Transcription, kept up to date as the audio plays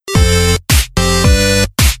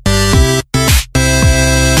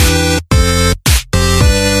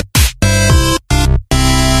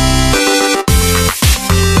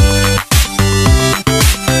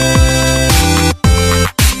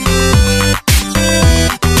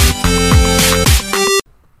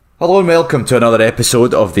Hello and welcome to another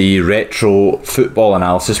episode of the Retro Football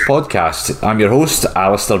Analysis Podcast. I'm your host,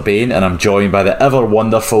 Alistair Bain, and I'm joined by the ever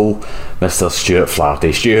wonderful Mr. Stuart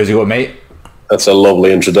Flaherty. Stu, how's it going, mate? That's a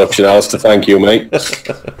lovely introduction, Alistair. Thank you, mate.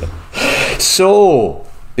 So,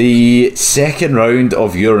 the second round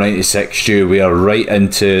of Euro 96, Stu, we are right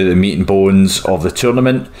into the meat and bones of the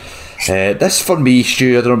tournament. This, for me,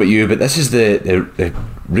 Stu, I don't know about you, but this is the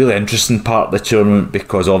really interesting part of the tournament,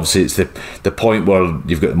 because obviously it's the point where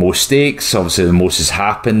you've got the most stakes. Obviously the most has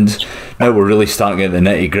happened. Now we're really starting to get the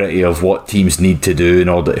nitty gritty of what teams need to do in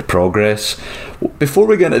order to progress. Before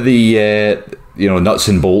we get into the nuts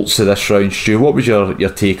and bolts of this round, Stu, what was your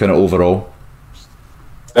take on it overall?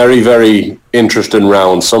 Very, very interesting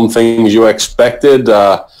round. Some things you expected,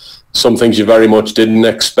 some things you very much didn't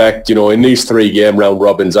expect. You know, in these 3-game round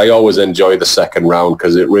robins, I always enjoy the second round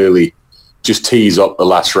because it really just tees up the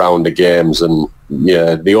last round of games. And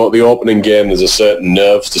yeah, the opening game, there's a certain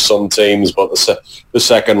nerves to some teams, but the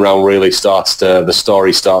second round really the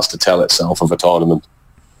story starts to tell itself of a tournament.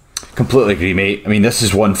 Completely agree, mate. I mean, this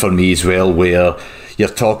is one for me as well, where you're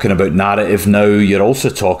talking about narrative now. You're also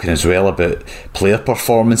talking as well about player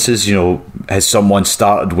performances. You know, has someone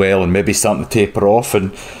started well and maybe starting to taper off,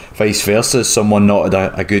 and vice versa? Has someone not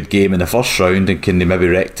had a good game in the first round, and can they maybe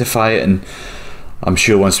rectify it? And I'm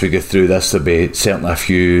sure once we go through this, there'll be certainly a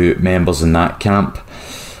few members in that camp.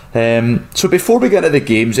 So before we get into the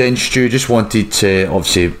games then, Stu, just wanted to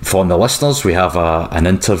obviously inform the listeners we have an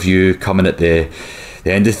interview coming at the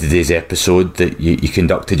end of today's episode that you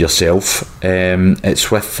conducted yourself.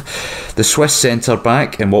 It's with the Swiss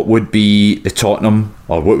centre-back and what would be the Tottenham,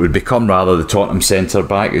 or what would become rather the Tottenham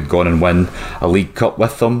centre-back, who'd gone and win a League Cup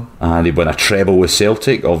with them, and he'd win a treble with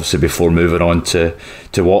Celtic, obviously before moving on to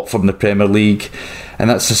Watford in the Premier League. And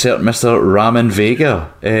that's a certain Mr. Ramon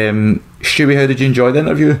Vega. Stewie, how did you enjoy the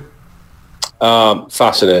interview?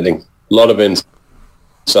 Fascinating. A lot of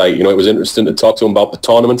insight. You know, it was interesting to talk to him about the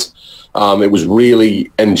tournament. It was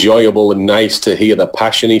really enjoyable and nice to hear the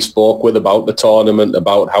passion he spoke with about the tournament,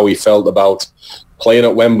 about how he felt about playing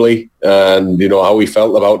at Wembley, and you know how he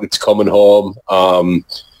felt about its coming home.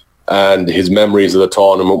 And his memories of the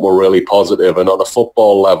tournament were really positive. And on a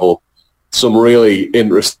football level, some really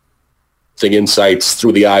interesting insights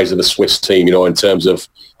through the eyes of the Swiss team. You know, in terms of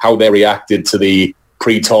how they reacted to the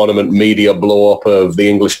pre-tournament media blow-up of the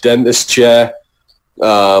English dentist chair.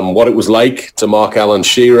 What it was like to mark Alan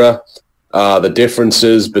Shearer, the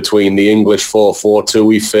differences between the English 4-4-2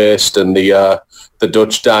 we faced and the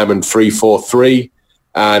Dutch Diamond 3-4-3,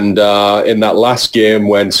 and in that last game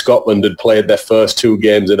when Scotland had played their first 2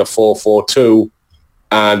 games in a 4-4-2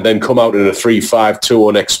 and then come out in a 3-5-2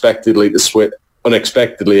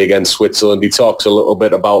 unexpectedly against Switzerland. He talks a little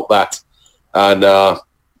bit about that, and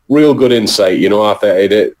real good insight. You know, I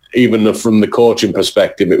think even from the coaching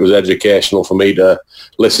perspective, it was educational for me to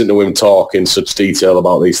listen to him talk in such detail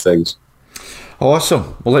about these things.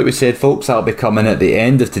 Awesome. Well, like we said, folks, that'll be coming at the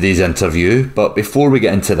end of today's interview. But before we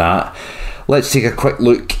get into that, let's take a quick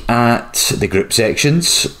look at the group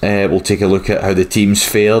sections. We'll take a look at how the teams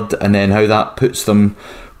fared and then how that puts them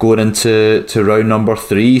going into round number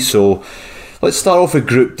 3. So let's start off with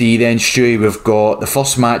Group D then, Stewie. We've got the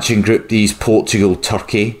first match in Group D's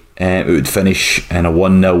Portugal-Turkey. It would finish in a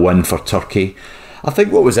 1-0 win for Turkey. I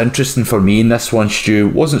think what was interesting for me in this one, Stu,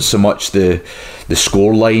 wasn't so much the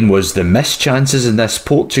scoreline, was the missed chances in this.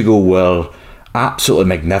 Portugal were absolutely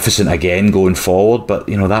magnificent again going forward, but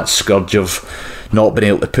you know, that scourge of not being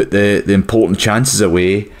able to put the important chances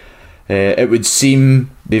away. It would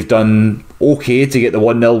seem they've done okay to get the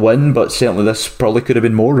 1-0 win, but certainly this probably could have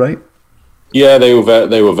been more, right? Yeah, they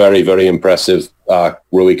were very, very impressive.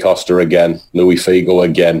 Rui Costa again, Luis Figo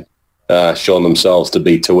again, shown themselves to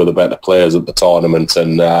be 2 of the better players at the tournament.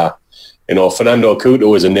 And, you know, Fernando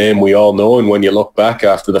Couto is a name we all know. And when you look back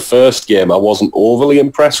after the first game, I wasn't overly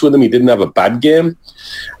impressed with him. He didn't have a bad game.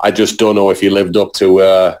 I just don't know if he lived up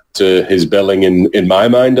to his billing in my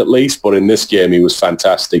mind, at least. But in this game, he was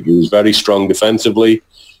fantastic. He was very strong defensively.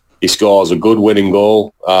 He scores a good winning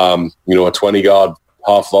goal. You know, a 20-yard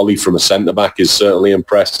half volley from a centre-back is certainly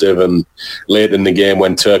impressive. And late in the game,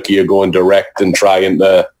 when Turkey are going direct and trying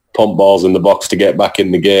to pump balls in the box to get back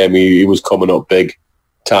in the game, he was coming up big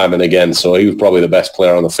time and again. So he was probably the best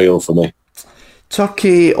player on the field for me.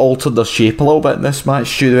 Turkey altered their shape a little bit in this match,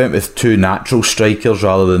 Stu. They went with 2 natural strikers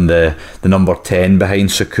rather than the number 10 behind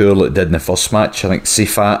Sukur like they did in the first match. I think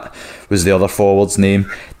Sifat was the other forward's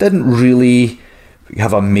name. Didn't really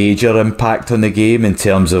have a major impact on the game in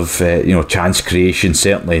terms of chance creation.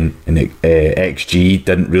 Certainly in XG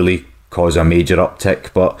didn't really cause a major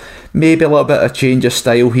uptick, but maybe a little bit of change of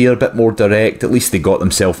style here, a bit more direct. At least they got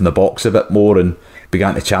themselves in the box a bit more and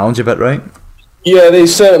began to challenge a bit, right? Yeah, they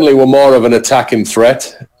certainly were more of an attacking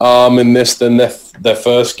threat in this than their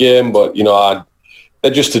first game. But,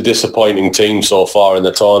 they're just a disappointing team so far in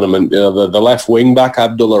the tournament. The left wing back,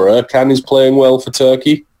 Abdullah Erkan, is playing well for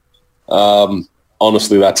Turkey.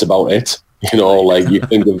 Honestly, that's about it. You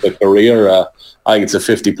think of the career, I think it's a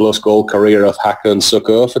 50-plus goal career of Hakan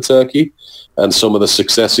Şükür for Turkey, and some of the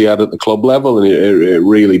success he had at the club level, and it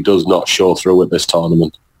really does not show through at this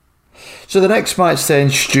tournament. So the next match then,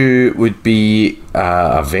 Stu, would be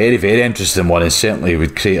a very, very interesting one, and certainly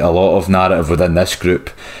would create a lot of narrative within this group.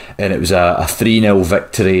 And it was a 3-0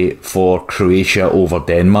 victory for Croatia over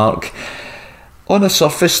Denmark. On a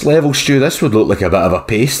surface level, Stu, this would look like a bit of a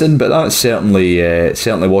pasting, but that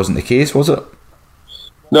certainly wasn't the case, was it?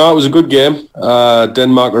 No, it was a good game.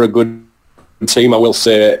 Denmark are a good team. I will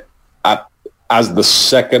say, as the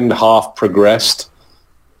second half progressed,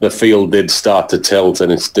 the field did start to tilt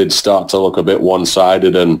and it did start to look a bit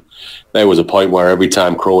one-sided, and there was a point where every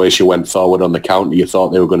time Croatia went forward on the counter, you thought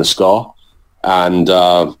they were going to score. And,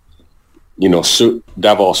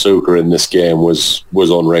 Davor Šuker in this game was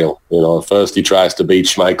unreal. First he tries to beat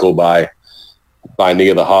Schmeichel by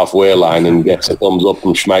near the halfway line and gets a thumbs up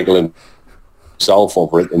from Schmeichel himself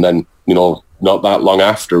over it. And then, not that long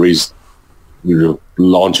after, he's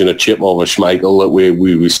launching a chip over Schmeichel that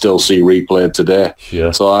we still see replayed today. Yeah.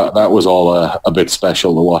 So that was all a bit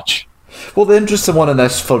special to watch. Well, the interesting one in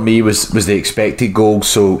this for me was the expected goals.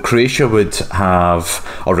 So Croatia would have,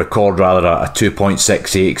 or record rather, a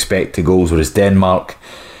 2.68 expected goals, whereas Denmark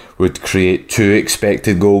would create 2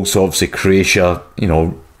 expected goals. So obviously Croatia,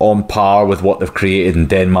 on par with what they've created, and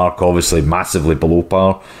Denmark obviously massively below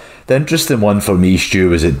par. The interesting one for me, Stu,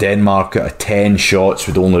 was that Denmark out of 10 shots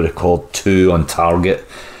would only record 2 on target.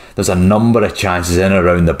 There's a number of chances in and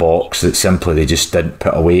around the box that simply they just didn't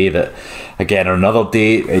put away. That, again, on another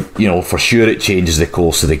day, for sure it changes the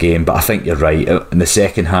course of the game, but I think you're right. In the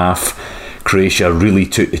second half, Croatia really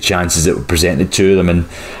took the chances that were presented to them, and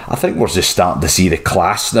I think we're just starting to see the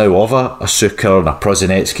class now of a Šuker and a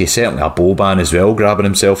Prosinecki, certainly a Boban as well, grabbing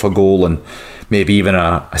himself a goal, and maybe even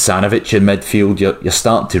a Asanovic in midfield. You're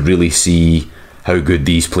starting to really see how good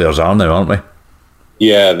these players are now, aren't we?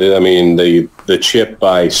 Yeah, the chip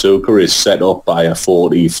by Šuker is set up by a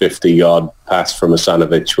 40, 50-yard pass from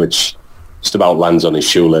Asanovic, which just about lands on his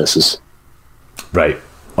shoelaces. Right.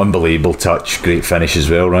 Unbelievable touch. Great finish as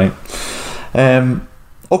well, right?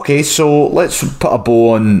 Okay, so let's put a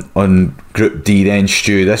bow on Group D then,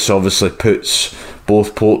 Stu. This obviously puts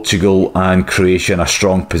both Portugal and Croatia in a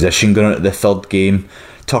strong position going into the third game.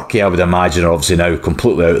 Turkey, I would imagine, are obviously now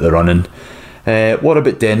completely out of the running. What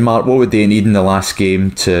about Denmark? What would they need in the last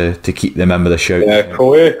game to keep them in with a shout? Yeah,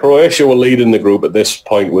 Croatia were leading the group at this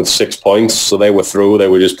point with 6 points, so they were through. They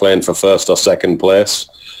were just playing for first or second place,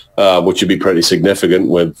 which would be pretty significant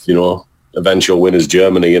with, eventual winners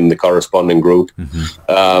Germany in the corresponding group.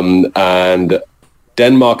 Mm-hmm. And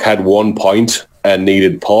Denmark had 1 point and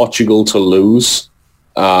needed Portugal to lose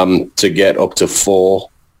to get up to 4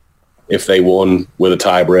 if they won, with a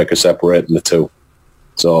tiebreaker separating the two.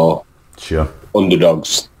 So... Sure.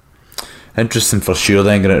 Underdogs. Interesting for sure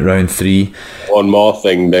then, going at round 3. One more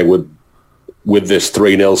thing, they would, with this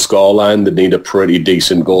 3-0 scoreline, they'd need a pretty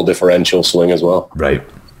decent goal differential swing as well. Right.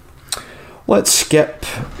 Let's skip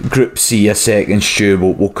Group C a second, Stu.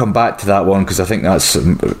 We'll come back to that one because I think that's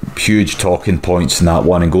some huge talking points in that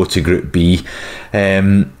one, and go to Group B.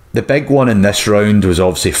 The big one in this round was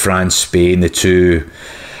obviously France-Spain, the two...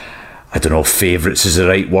 I don't know if favourites is the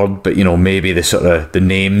right word, but maybe the sort of the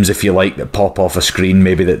names, if you like, that pop off a screen,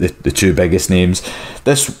 maybe the 2 biggest names.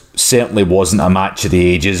 This certainly wasn't a match of the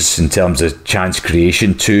ages in terms of chance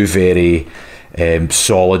creation. 2 very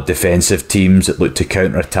solid defensive teams that looked to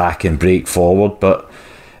counter-attack and break forward, but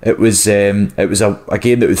it was a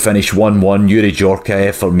game that would finish 1-1. Yuri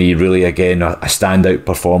Djorkaeff, for me, really, again, a standout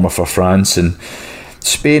performer for France, and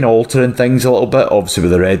Spain altering things a little bit, obviously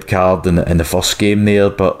with the red card in the first game there,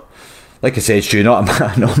 but like I said, Stu, not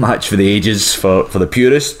a match for the ages for the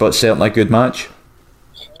purists, but certainly a good match.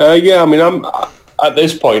 Yeah, I'm at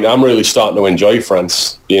this point, I'm really starting to enjoy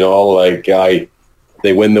France. They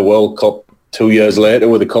win the World Cup 2 years later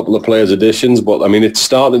with a couple of players' additions, but it's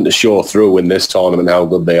starting to show through in this tournament how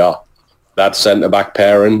good they are. That centre-back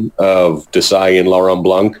pairing of Desailly and Laurent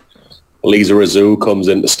Blanc. Lizarazu comes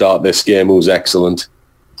in to start this game, who's excellent.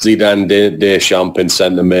 Zidane Deschamps in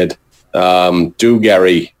centre-mid.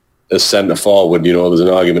 Dugarry as centre forward, there's an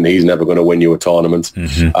argument he's never going to win you a tournament.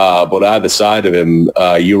 Mm-hmm. But either side of him,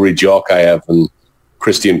 Yuri Djorkaeff and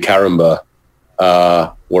Christian Karamba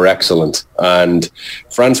were excellent. And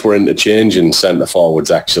France were interchanging centre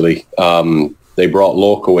forwards, actually. they brought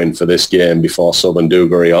Loco in for this game before subbing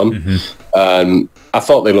Dugarry on. And I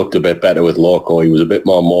thought they looked a bit better with Loco. He was a bit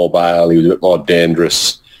more mobile. He was a bit more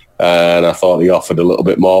dangerous. And I thought he offered a little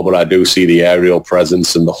bit more. But I do see the aerial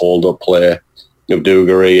presence and the hold-up play of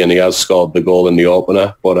Dugarry, and he has scored the goal in the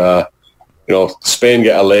opener. But, Spain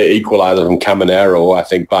get a late equaliser from Caminero. I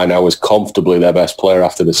think by now is comfortably their best player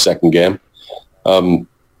after the second game.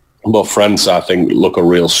 But France, I think, look a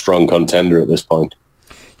real strong contender at this point.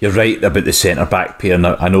 You're right about the centre-back pair.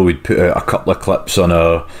 Now, I know we'd put out a couple of clips on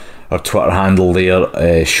our Twitter handle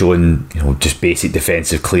there showing just basic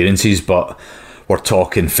defensive clearances, but we're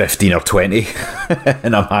talking 15 or 20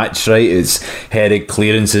 in a match, right? It's headed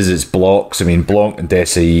clearances, it's blocks. I mean, Blanc and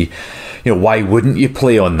Desailly, why wouldn't you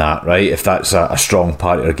play on that, right? If that's a strong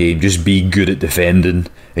part of your game, just be good at defending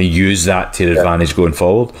and use that to your advantage going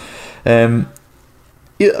forward.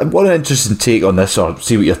 What an interesting take on this, or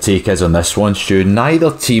see what your take is on this one, Stu.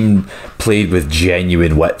 Neither team played with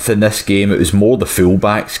genuine width in this game. It was more the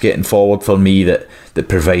fullbacks getting forward for me that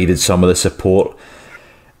provided some of the support.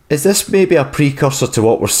 Is this maybe a precursor to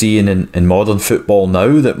what we're seeing in modern football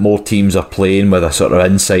now, that more teams are playing with a sort of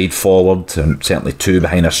inside forward and certainly two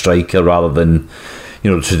behind a striker rather than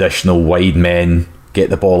the traditional wide men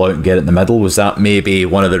get the ball out and get it in the middle? Was that maybe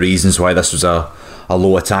one of the reasons why this was a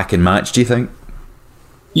low attacking match, do you think?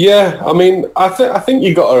 Yeah, I mean, I think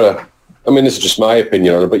you got to, this is just my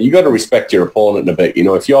opinion on it, but you got to respect your opponent a bit.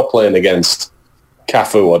 If you're playing against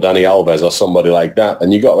Cafu or Dani Alves or somebody like that,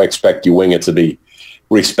 then you got to expect your winger to be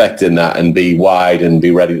respecting that and be wide and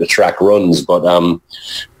be ready to track runs. But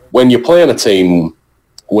when you're playing a team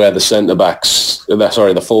where the fullbacks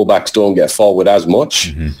don't get forward as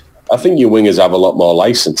much, I think your wingers have a lot more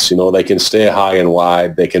license. They can stay high and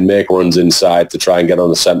wide. They can make runs inside to try and get on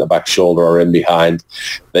the centre-back shoulder or in behind.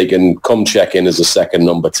 They can come check in as a second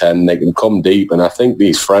number 10. They can come deep. And I think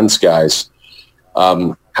these France guys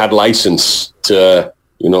had license to,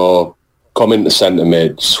 come into centre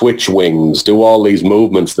mid, switch wings, do all these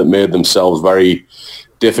movements that made themselves very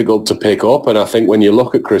difficult to pick up. And I think when you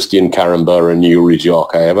look at Christian Karembeu and Yuri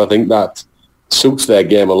Djorkaeff, I think that suits their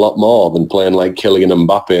game a lot more than playing like Kylian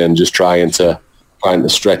Mbappe and just trying to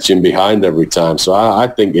stretch in behind every time. So I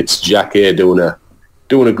think it's Jacquet doing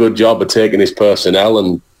a good job of taking his personnel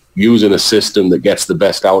and using a system that gets the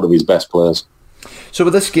best out of his best players. So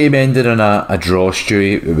with this game ended in a draw,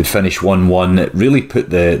 Stewie, it would finish 1-1. It really put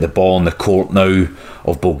the ball in the court now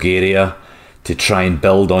of Bulgaria to try and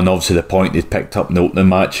build on, obviously, the point they'd picked up in the opening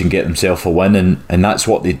match and get themselves a win, and that's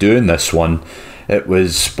what they do in this one. It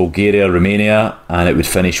was Bulgaria-Romania, and it would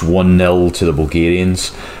finish 1-0 to the Bulgarians.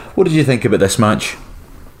 What did you think about this match?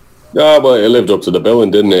 Well, it lived up to the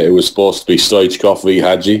billing, didn't it? It was supposed to be Stoichkov v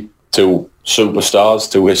Hagi, two superstars,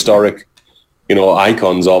 two historic,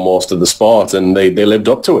 icons almost of the sport, and they lived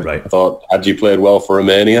up to it. Right. I thought Hagi played well for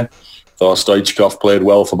Romania. I thought Stoichkov played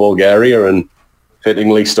well for Bulgaria, and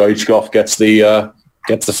fittingly Stoichkov gets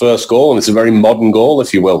the first goal, and it's a very modern goal,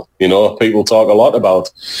 if you will. People talk a lot about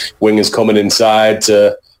wingers coming inside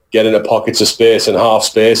to get into pockets of space and half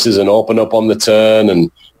spaces and open up on the turn and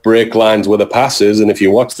break lines with the passes. And if you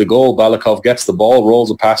watch the goal, Balakov gets the ball,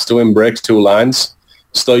 rolls a pass to him, breaks two lines.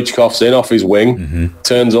 Stoichkov's in off his wing,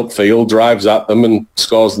 turns upfield, drives at them and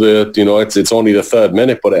scores it's only the third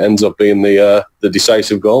minute, but it ends up being the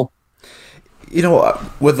decisive goal.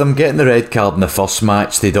 With them getting the red card in the first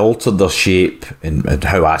match, they'd altered their shape, and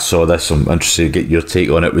how I saw this, I'm interested to get your take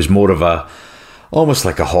on it. It was more of almost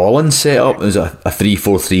like a Holland setup. It was a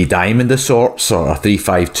 3-4-3 diamond of sorts, or a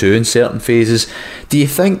 3-5-2 in certain phases. Do you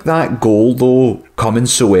think that goal, though, coming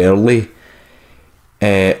so early,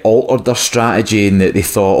 altered their strategy, and that they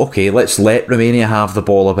thought, okay, let's let Romania have the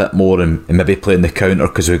ball a bit more and maybe play in the counter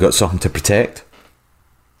because we've got something to protect?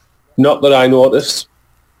 Not that I noticed.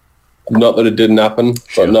 Not that it didn't happen,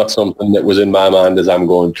 but not something that was in my mind as I'm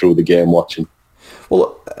going through the game watching.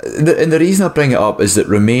 Well, and the reason I bring it up is that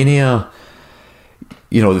Romania,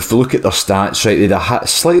 if you look at their stats, right, they had a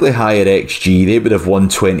slightly higher XG. They would have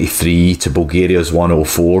 123 to Bulgaria's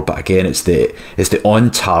 104, but again, it's the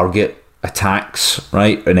on-target attacks,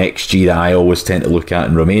 right, an XG that I always tend to look at,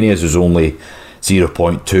 and Romania's was only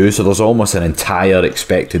 0.2, so there's almost an entire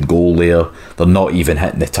expected goal there they're not even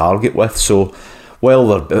hitting the target with. So while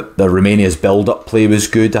the Romania's build-up play was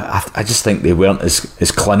good, I just think they weren't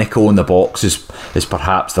as clinical in the box as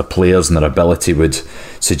perhaps the players and their ability would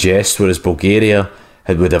suggest, whereas Bulgaria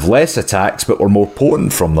would have less attacks but were more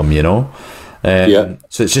potent from them,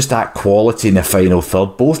 So it's just that quality in the final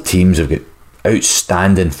third. Both teams have got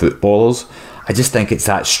outstanding footballers. I just think it's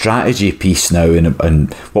that strategy piece now,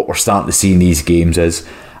 and what we're starting to see in these games is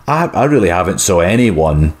I really haven't saw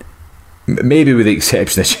anyone maybe with the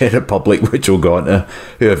exception of Czech Republic, which we'll go on to,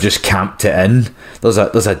 who have just camped it in. There's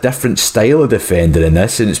a different style of defender in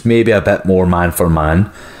this, and it's maybe a bit more man for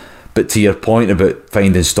man. But to your point about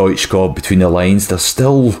finding Stoichkov between the lines, they're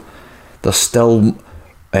still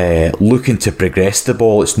looking to progress the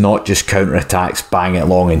ball. It's not just counter-attacks, bang it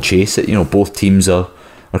along and chase it. Both teams are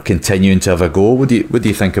continuing to have a go. What do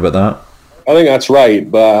you think about that? I think that's right,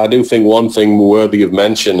 but I do think one thing worthy of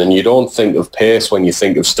mention, and you don't think of pace when you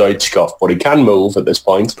think of Stoichkov, but he can move at this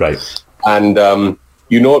point. Right. And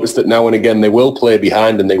you notice that now and again they will play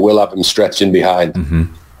behind and they will have him stretching behind. Mm-hmm.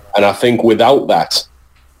 And I think without that,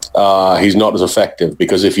 he's not as effective,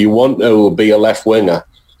 because if you want to be a left winger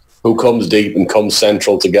who comes deep and comes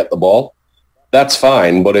central to get the ball, that's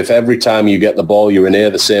fine. But if every time you get the ball you're in A,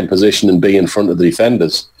 the same position and B in front of the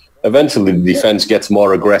defenders, eventually the defence gets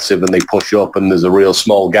more aggressive and they push up and there's a real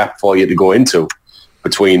small gap for you to go into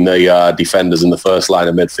between the defenders and the first line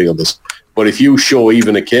of midfielders. But if you show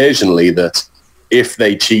even occasionally that if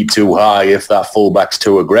they cheat too high, if that fullback's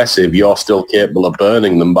too aggressive, you're still capable of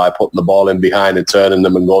burning them by putting the ball in behind and turning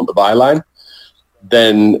them and going to the byline,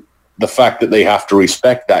 then the fact that they have to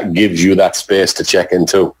respect that gives you that space to check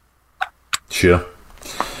into. Sure.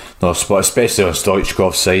 No, especially on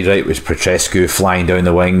Stoichkov's side, right, with Petrescu flying down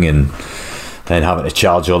the wing and then having to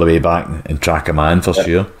charge all the way back and track a man for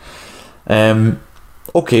sure.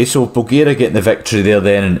 Okay, so Bulgaria getting the victory there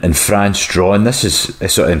then, and France drawing. This is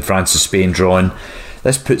sort of in France and Spain drawing.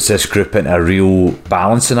 This puts this group into a real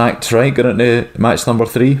balancing act, right? Going into match number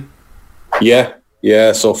 3. Yeah.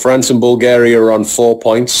 So France and Bulgaria are on 4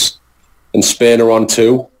 points, and Spain are on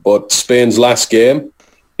 2. But Spain's last game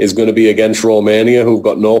is going to be against Romania, who've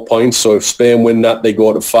got no points. So if Spain win that, they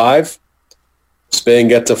go to 5. Spain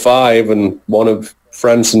get to 5, and one of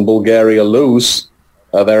France and Bulgaria lose,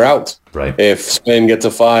 they're out. Right. If Spain get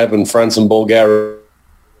to 5 and France and Bulgaria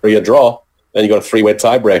draw, then you got a 3-way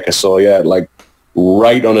tiebreaker. So yeah, like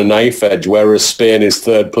right on a knife edge. Whereas Spain is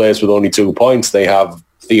 3rd place with only 2 points, they have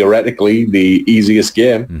theoretically the easiest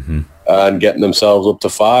game, and getting themselves up to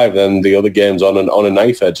 5. Then the other game's on a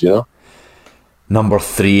knife edge. Number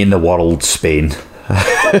 3 in the world, Spain.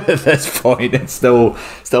 At this point, it still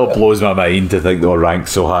blows my mind to think they were ranked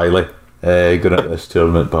so highly going into this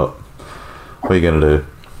tournament. But what are you going to do?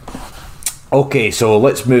 Okay, so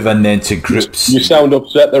let's move in then to groups. You sound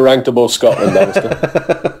upset they're ranked above Scotland, Alistair.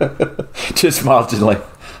 Just marginally.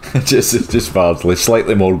 just marginally.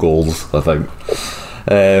 Slightly more goals, I think.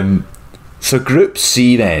 So Group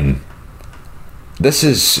C then. This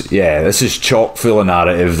is chock full of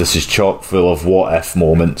narrative. This is chock full of what if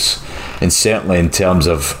moments, and certainly in terms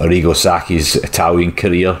of Arrigo Sacchi's Italian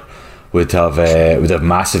career would have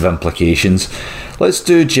massive implications. Let's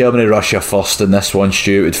do Germany-Russia first in this one,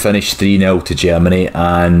 Stu. It would finish 3-0 to Germany,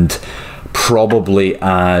 and probably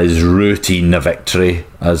as routine a victory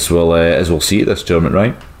as we'll see at this tournament,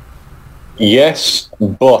 right? Yes,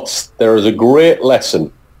 but there is a great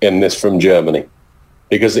lesson in this from Germany.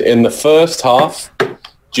 Because in the first half,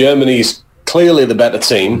 Germany's clearly the better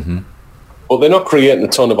team, but they're not creating a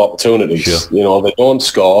ton of opportunities. Sure. They don't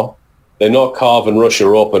score. They're not carving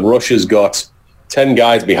Russia up, and Russia's got 10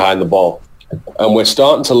 guys behind the ball. And we're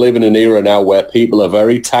starting to live in an era now where people are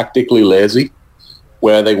very tactically lazy,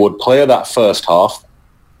 where they would play that first half,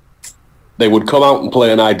 they would come out and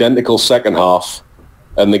play an identical second half,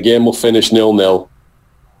 and the game will finish 0-0,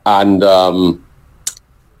 and the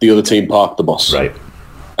other team parked the bus. Right.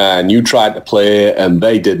 And you tried to play and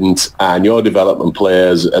they didn't, and you're development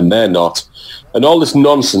players and they're not. And all this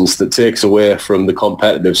nonsense that takes away from the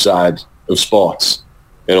competitive side of sports.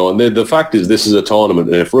 And the fact is this is a tournament,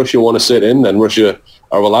 and if Russia want to sit in, then Russia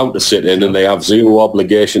are allowed to sit in, and they have zero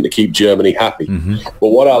obligation to keep Germany happy. But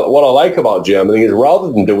what I like about Germany is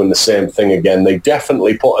rather than doing the same thing again, they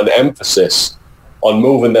definitely put an emphasis on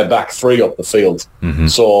moving their back 3 up the field.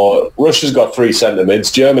 So Russia's got 3 centre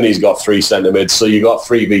mids, Germany's got 3 centre mids, so you got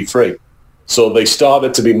 3v3. So they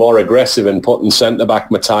started to be more aggressive in putting centre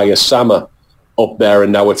back Matthias Sammer up there,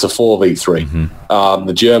 and now it's a 4v3.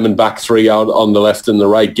 The German back 3 out on the left and the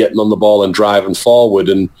right, getting on the ball and driving forward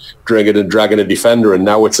and dragging a defender, and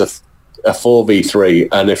now it's a 4v3.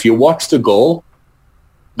 And if you watch the goal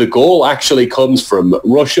actually comes from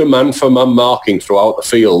Russia man-for-man marking throughout the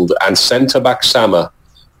field and centre-back Sammer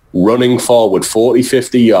running forward 40,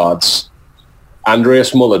 50 yards.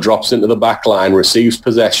 Andreas Muller drops into the back line, receives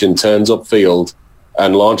possession, turns upfield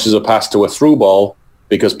and launches a pass to a through ball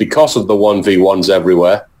because of the 1v1s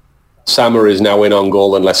everywhere, Sammer is now in on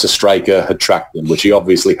goal unless a striker had tracked him, which he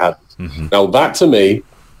obviously hadn't. Now that to me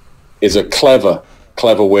is a clever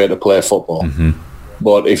way to play football.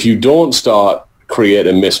 But if you don't start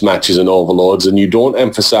creating mismatches and overloads, and you don't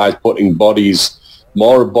emphasise putting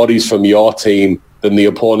more bodies from your team than the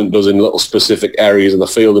opponent does in little specific areas of the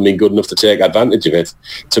field and being good enough to take advantage of it.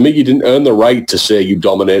 To me, you didn't earn the right to say you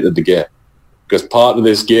dominated the game, because part of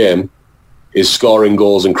this game is scoring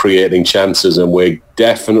goals and creating chances, and we're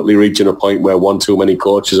definitely reaching a point where one too many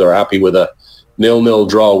coaches are happy with a 0-0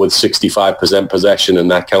 draw with 65% possession,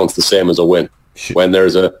 and that counts the same as a win. Sure. When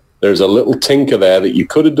there's a little tinker there that you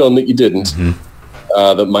could have done that you didn't,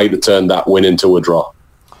 that might have turned that win into a draw.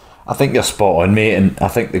 I think you're spot on, mate, and I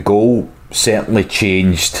think the goal certainly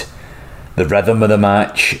changed the rhythm of the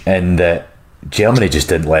match, and that Germany just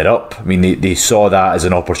didn't let up. I mean, they saw that as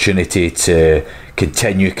an opportunity to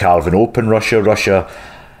continue carving open Russia. Russia,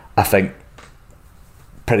 I think,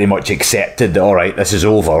 pretty much accepted that, all right, this is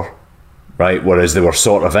over, right? Whereas they were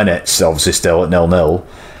sort of in it, obviously still at 0-0.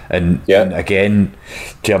 And again,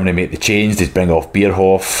 Germany make the change. They bring off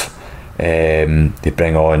Bierhoff. They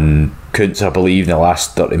bring on Kuntz, I believe, in the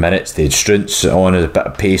last 30 minutes. They had Struntz on a bit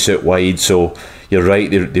of pace out wide. So you're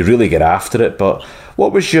right, they really get after it. But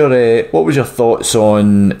what was your thoughts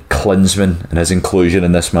on Klinsmann and his inclusion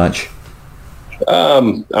in this match? I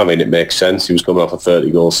mean, it makes sense. He was coming off a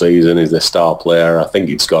 30-goal season. He's the star player. I think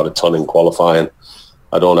he'd scored a ton in qualifying.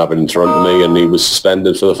 I don't have it in front of me, and he was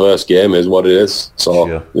suspended for the first game, is what it is.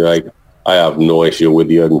 So, sure. I have no issue with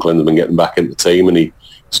Jurgen Klinsmann getting back into the team, and he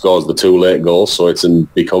scores the 2 late goals, so it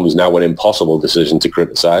becomes now an impossible decision to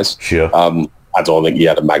criticise. Sure. I don't think he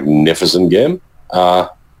had a magnificent game,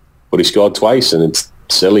 but he scored twice, and it's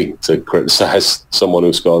silly to criticise someone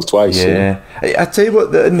who scores twice. Yeah. I tell you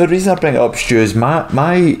what, and the reason I bring it up, Stu, is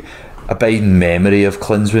my abiding memory of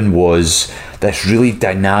Klinsmann was this really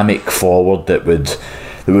dynamic forward that would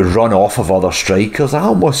run off of other strikers. I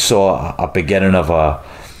almost saw a beginning of a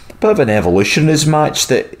bit of an evolution in his match,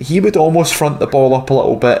 that he would almost front the ball up a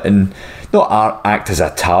little bit and not act as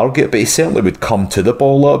a target, but he certainly would come to the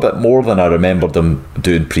ball a little bit more than I remembered him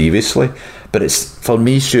doing previously. But it's, for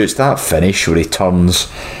me, Stu, it's that finish where he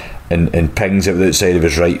turns and pings it with the outside of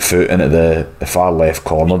his right foot into the far left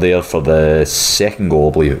corner there for the second goal,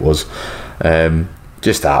 I believe it was.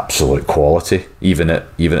 Just absolute quality, even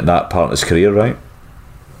at that part of his career, right?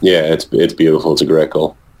 Yeah, it's beautiful. It's a great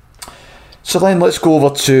goal. So then let's go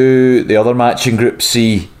over to the other match in Group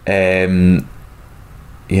C. After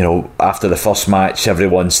the first match,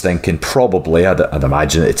 everyone's thinking probably, I'd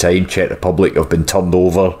imagine at the time, Czech Republic have been turned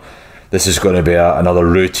over. This is going to be another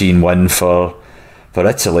routine win for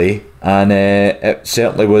Italy, and it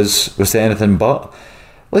certainly was anything but.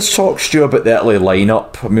 Let's talk, Stu, about the Italy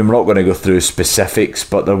lineup. I mean, we're not going to go through specifics,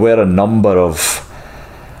 but there were a number of,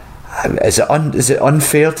 is it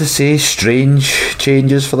unfair to say, strange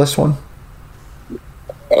changes for this one?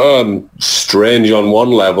 Strange on one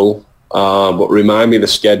level, but remind me of the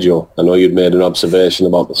schedule. I know you'd made an observation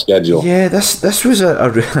about the schedule. Yeah, this was a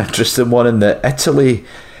really interesting one, in that Italy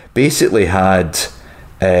basically had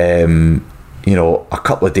a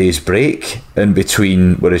couple of days break in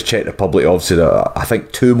between, whereas Czech Republic obviously I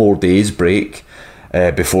think 2 more days break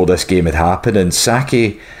before this game had happened. And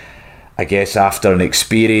Saki, I guess after an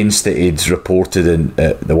experience that he'd reported in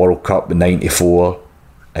the World Cup in '94,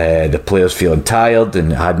 the players feeling tired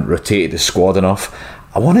and hadn't rotated the squad enough.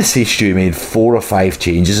 I want to say Stu made 4 or 5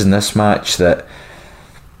 changes in this match that,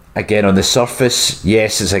 again, on the surface,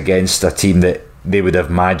 yes, it's against a team that they would have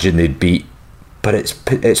imagined they'd beat, but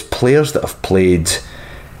it's players that have played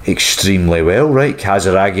extremely well, right?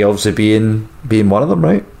 Casaraghi obviously being one of them,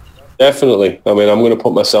 right? Definitely. I mean, I'm going to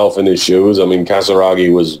put myself in his shoes. I mean,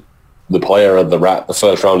 Casaraghi was the player of the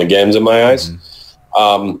first round of games in my eyes.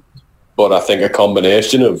 But I think a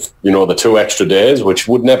combination of, the 2 extra days, which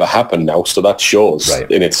would never happen now, so that shows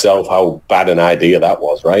in itself how bad an idea that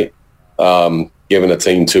was, right? Giving a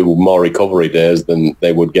team 2 more recovery days than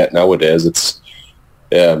they would get nowadays,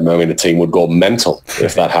 the team would go mental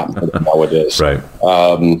if that happened nowadays. Right.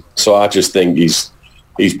 So I just think he's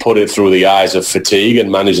put it through the eyes of fatigue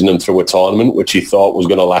and managing them through a tournament, which he thought was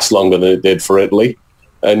going to last longer than it did for Italy.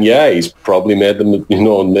 And he's probably made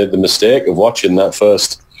the mistake of watching that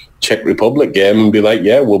first Czech Republic game and be like,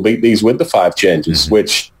 we'll beat these with the 5 changes,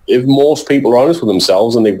 which if most people are honest with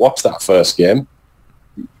themselves and they watch that first game,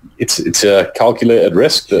 it's a calculated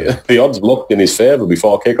risk that the odds looked in his favour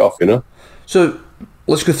before kick-off, So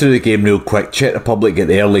let's go through the game real quick. Czech Republic get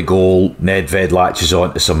the early goal. Nedved latches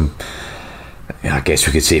on to some, I guess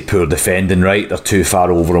we could say, poor defending, right? They're too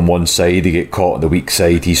far over on one side. They get caught on the weak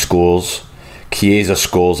side. He scores. Chiesa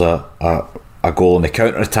scores a goal on the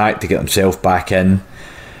counter-attack to get himself back in.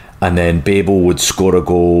 And then Babel would score a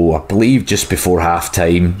goal, I believe, just before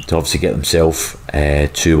half-time to obviously get himself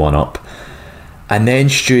 2-1 up. And then,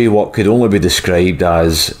 Stewie, what could only be described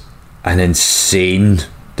as an insane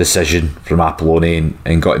decision from Apolloni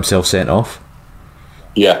and got himself sent off.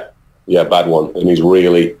 Yeah, bad one. And he's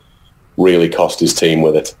really, really cost his team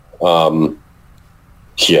with it. I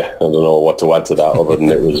don't know what to add to that other than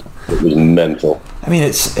it was mental. I mean,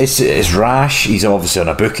 it's rash. He's obviously on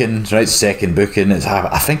a booking, right? Second booking.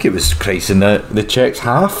 I think it was Christ in the Czechs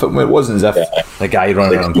half. It wasn't as if the guy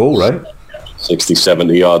running around goal, right? 60,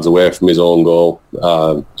 70 yards away from his own goal.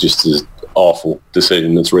 Just an awful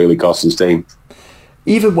decision that's really cost his team.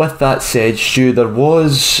 Even with that said, Stu, there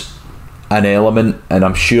was an element, and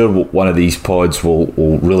I'm sure one of these pods will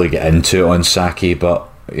really get into it on Saki, but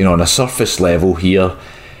on a surface level here,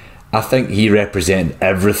 I think he represented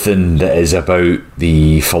everything that is about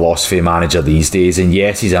the philosophy manager these days. And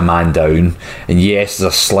yes, he's a man down, and yes,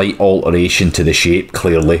 there's a slight alteration to the shape,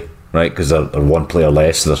 clearly, right? Because they're one player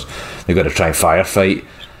less, they've got to try and firefight.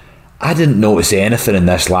 I didn't notice anything in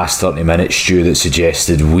this last 30 minutes, Stu, that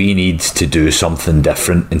suggested we need to do something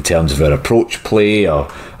different in terms of our approach play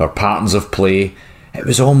or our patterns of play. It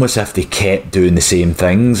was almost as if they kept doing the same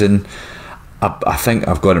things, and I think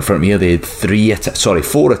I've got in front of me here, they had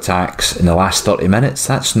 4 attacks in the last 30 minutes.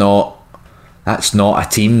 That's not a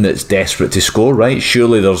team that's desperate to score, right?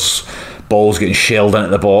 Surely there's balls getting shelled into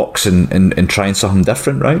the box and trying something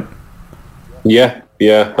different, right? Yeah.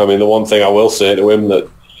 I mean, the one thing I will say to him that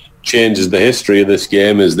changes the history of this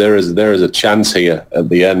game is there is a chance here at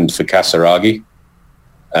the end for Casaraghi,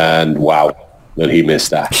 and wow, that he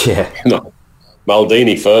missed that. Yeah.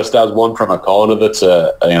 Maldini first has one from a corner that's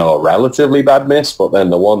a relatively bad miss, but then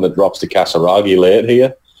the one that drops to Casaraghi late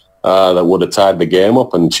here that would have tied the game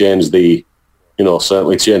up and changed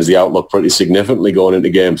certainly changed the outlook pretty significantly going into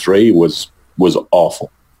game 3 was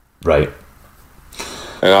awful. Right.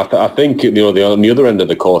 And I think on the other end of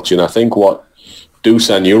the coaching, I think what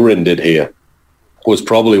Dusan Urin did here was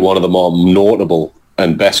probably one of the more notable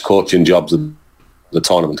and best coaching jobs of the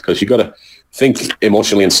tournament, because you've got to think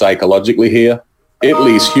emotionally and psychologically here.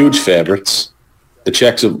 Italy's huge favourites. The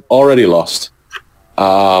Czechs have already lost.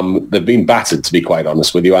 They've been battered, to be quite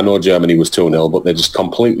honest with you. I know Germany was 2-0, but they're just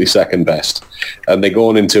completely second best. And they're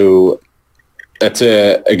going into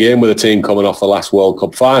a game with a team coming off the last World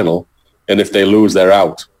Cup final, and if they lose, they're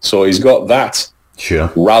out. So he's got that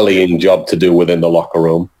rallying job to do within the locker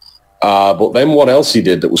room. But then what else he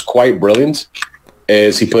did that was quite brilliant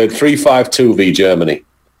is he played 3-5-2 v Germany.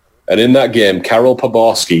 And in that game, Karol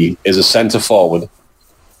Poborski is a centre forward,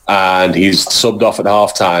 and he's subbed off at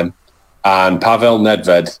half-time. And Pavel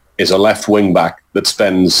Nedved is a left wing-back that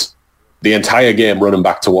spends the entire game running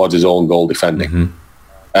back towards his own goal defending. Mm-hmm.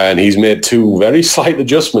 And he's made 2 very slight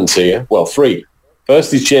adjustments here. Well, 3.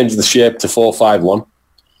 First, he's changed the shape to 4-5-1.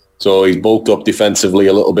 So he's bulked up defensively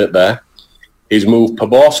a little bit there. He's moved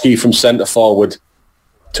Poborski from centre forward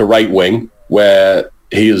to right wing, where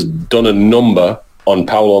he has done a number on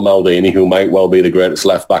Paolo Maldini, who might well be the greatest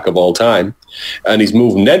left back of all time. And he's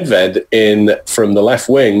moved Nedved in from the left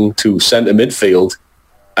wing to centre midfield.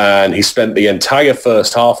 And he spent the entire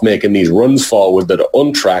first half making these runs forward that are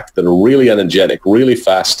untracked, that are really energetic, really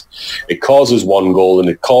fast. It causes 1 goal, and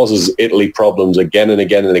it causes Italy problems again and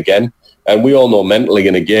again and again. And we all know mentally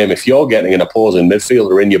in a game, if you're getting an opposing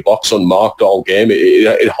midfielder in your box unmarked all game,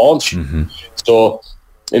 it haunts you. Mm-hmm. So,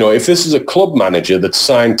 if this is a club manager that's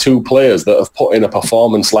signed 2 players that have put in a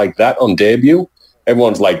performance like that on debut,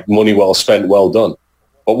 everyone's like, money well spent, well done.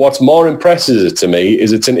 But what's more impressive to me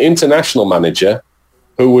is it's an international manager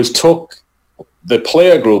who has took the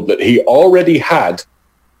player group that he already had,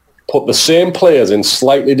 put the same players in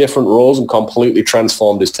slightly different roles, and completely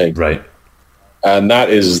transformed his team. Right. And that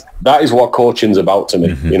is what coaching's about to me.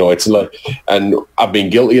 Mm-hmm. It's like, and I've been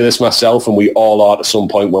guilty of this myself, and we all are at some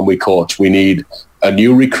point when we coach. We need a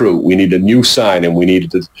new recruit, we need a new signing, we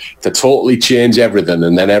need to totally change everything,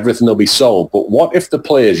 and then everything will be solved. But what if the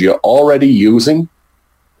players you're already using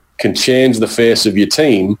can change the face of your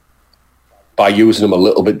team by using them a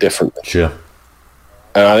little bit differently? Sure.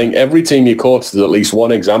 And I think every team you coach, there's at least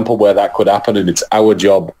one example where that could happen, and it's our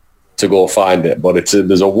job to go find it. But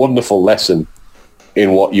there's a wonderful lesson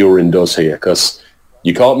in what Urin does here, because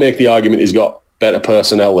you can't make the argument he's got better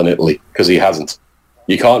personnel than Italy, because he hasn't.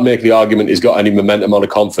 You can't make the argument he's got any momentum or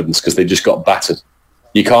confidence, because they just got battered.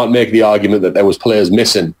 You can't make the argument that there was players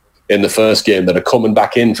missing in the first game that are coming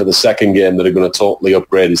back in for the second game that are going to totally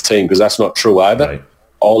upgrade his team, because that's not true either. Right.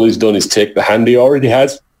 All he's done is take the hand he already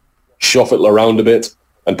has, shuffle it around a bit,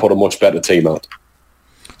 and put a much better team out.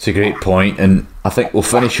 It's a great point, and I think we'll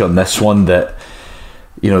finish on this one that,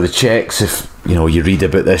 the Czechs, if you read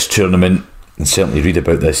about this tournament and certainly read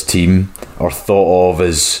about this team, are thought of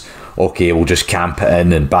as okay, we'll just camp it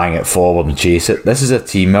in and bang it forward and chase it. This is a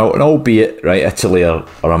team out, and albeit, right, Italy are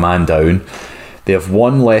a man down. They have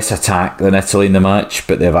one less attack than Italy in the match,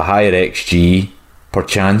 but they have a higher XG per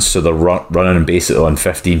chance, so they're running basically on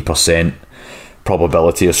 15%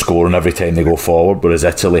 probability of scoring every time they go forward, whereas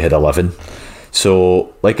Italy had 11.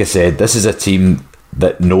 So, like I said, this is a team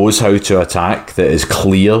that knows how to attack, that is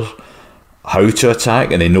clear how to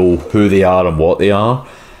attack, and they know who they are and what they are.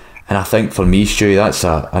 And I think for me, Stu, that's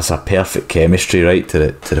a perfect chemistry, right,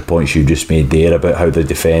 to the points you just made there about how they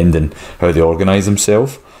defend and how they organise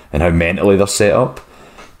themselves and how mentally they're set up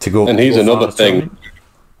to go. And here's another thing.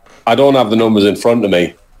 I don't have the numbers in front of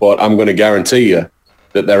me, but I'm going to guarantee you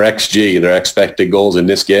that their XG, their expected goals in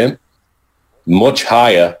this game, much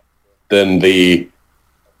higher than the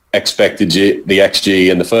XG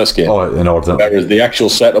in the first game. Oh, in order. Whereas the actual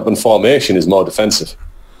setup and formation is more defensive.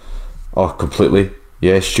 Oh, completely.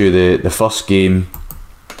 Yes, Stu, the first game,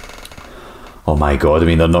 oh my God, I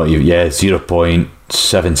mean, they're not even,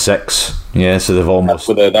 0.76. Yeah, so they've almost...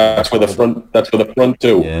 That's for the front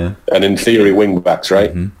two. Yeah. And in theory, wing backs,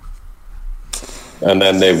 right? Mm-hmm. And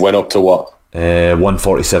then they've went up to what?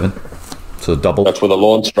 147. So double. That's with a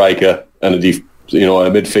lone striker and a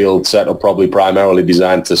midfield setup probably primarily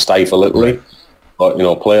designed to stifle Italy. Right. But,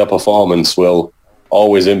 player performance will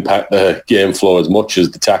always impact the game flow as much as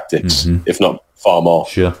the tactics, if not far more.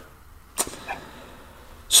 Sure.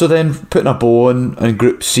 So then, putting a bow on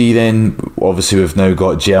Group C, then obviously we've now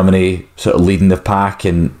got Germany sort of leading the pack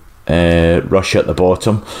and Russia at the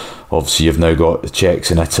bottom. Obviously, you've now got the Czechs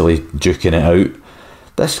and Italy duking it out.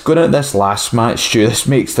 Going into this last match, Stu, this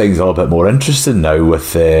makes things a little bit more interesting now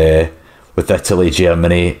with Italy,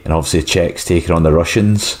 Germany, and obviously the Czechs taking on the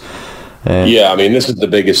Russians. I mean, this is the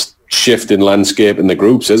biggest shift in landscape in the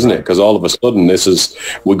groups, isn't it? Because all of a sudden,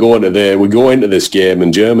 we go into this game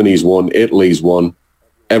and Germany's won, Italy's won.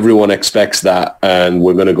 Everyone expects that, and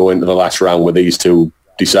we're going to go into the last round with these two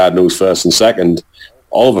deciding who's first and second.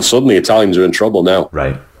 All of a sudden, the Italians are in trouble now.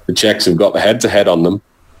 Right. The Czechs have got the head-to-head on them,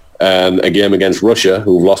 and a game against Russia,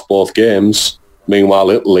 who've lost both games.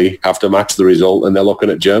 Meanwhile, Italy have to match the result, and they're looking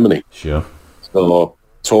at Germany. Sure. So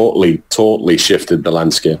totally shifted the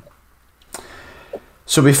landscape.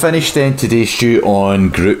 So we finished then today, Stu, on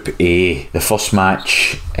Group A. The first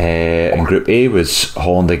match in Group A was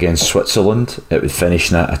Holland against Switzerland. It would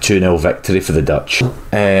finish in a 2-0 victory for the Dutch.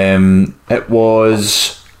 It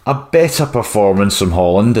was a better performance from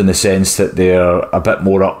Holland in the sense that they're a bit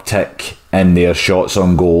more uptick in their shots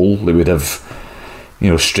on goal. They would have,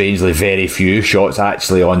 strangely very few shots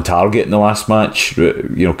actually on target in the last match,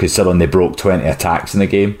 considering they broke 20 attacks in the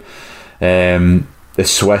game. The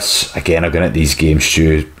Swiss, again, are going at these games,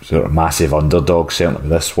 Stu, sort of massive underdogs, certainly with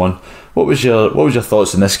this one. What was your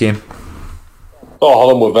thoughts in this game? Oh,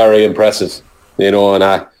 Holland were very impressive, and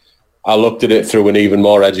I looked at it through an even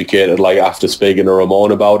more educated, after speaking to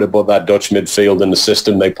Ramon about it, but that Dutch midfield and the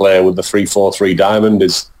system they play with the 3-4-3 diamond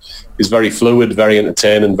is very fluid, very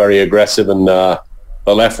entertaining, very aggressive, and the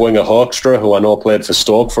left winger Hoekstra, who I know played for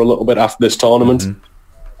Stoke for a little bit after this tournament,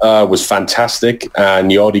 was fantastic, and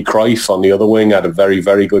Jordi Cruyff on the other wing had a very,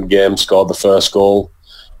 very good game, scored the first goal.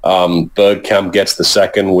 Bergkamp gets the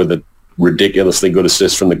second with a ridiculously good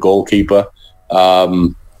assist from the goalkeeper.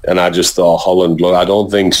 And I just thought Holland, I don't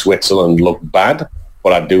think Switzerland looked bad,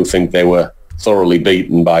 but I do think they were thoroughly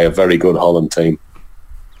beaten by a very good Holland team.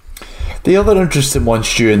 The other interesting one,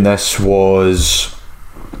 Stu, in this was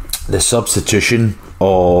the substitution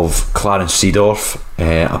of Clarence Seedorf.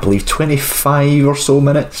 I believe 25 or so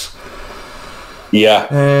minutes. Yeah.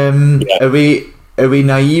 Are we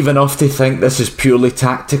naive enough to think this is purely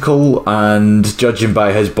tactical, and judging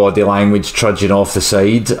by his body language trudging off the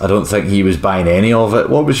side, I don't think he was buying any of it.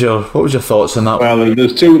 What was your thoughts on that? Well,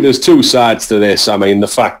 there's two sides to this. I mean, the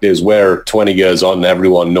fact is we're 20 years on,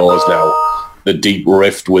 everyone knows now the deep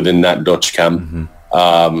rift within that Dutch camp.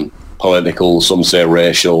 Political, some say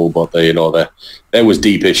racial, but there was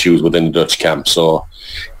deep issues within the Dutch camp. So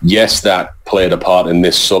yes, that played a part in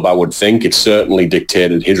this sub, I would think. It certainly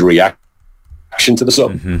dictated his reaction to the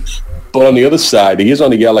sub. But on the other side, he is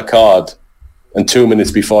on a yellow card, and 2 minutes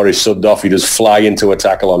before he's subbed off, he does fly into a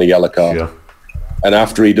tackle on a yellow card. Sure. And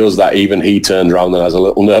after he does that, even he turns around and has a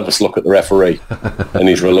little nervous look at the referee, and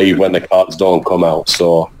he's relieved when the cards don't come out.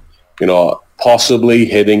 So, possibly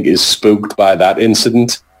Hiddink is spooked by that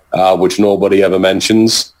incident, which nobody ever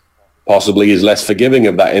mentions. Possibly is less forgiving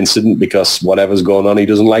of that incident because whatever's going on, he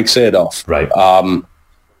doesn't like Seedorf. Right.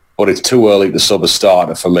 But it's too early to sub a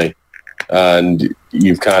starter for me. And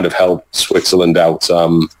you've kind of helped Switzerland out.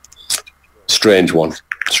 Strange one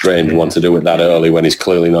to do it that early when he's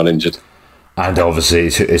clearly not injured. And obviously,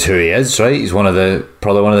 it's who he is, right? He's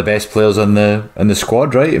probably one of the best players in the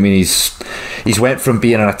squad, right? I mean, he's went from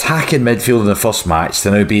being an attacking midfielder in the first match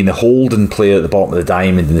to now being the holding player at the bottom of the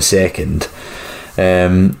diamond in the second.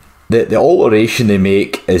 The alteration they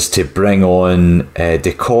make is to bring on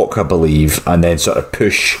De Kock, I believe, and then sort of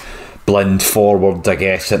push Blind forward, I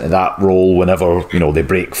guess, into that role whenever they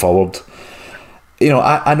break forward.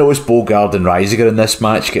 I noticed Bogard and Reisiger in this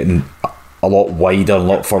match getting a lot wider and a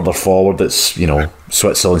lot further forward. It's,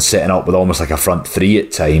 Switzerland setting up with almost like a front three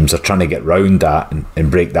at times. They're trying to get round that and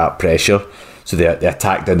break that pressure. So they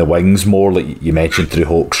attack down the wings more, like you mentioned, through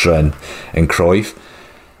Hoekstra and Cruyff.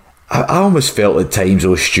 I almost felt at times,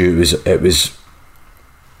 Stu, it was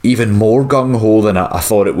even more gung-ho than I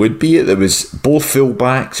thought it would be. There was both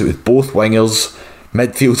full-backs, it was both wingers,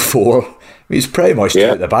 midfield four. It's pretty much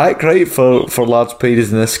at the back, right, for large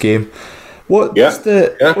periods in this game. What's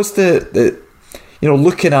the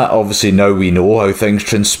looking at, obviously now we know how things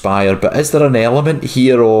transpire, but is there an element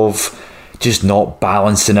here of just not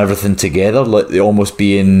balancing everything together, like they almost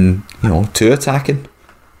being, too attacking?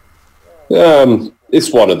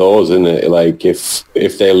 It's one of those, isn't it? Like if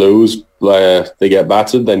they lose, they get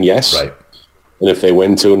battered, then yes. Right. And if they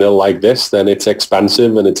win 2-0 like this, then it's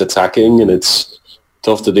expansive and it's attacking and it's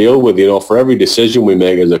tough to deal with. For every decision we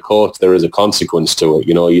make as a coach, there is a consequence to it.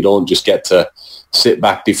 You don't just get to sit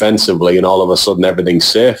back defensively and all of a sudden everything's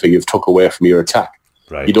safe or you've took away from your attack.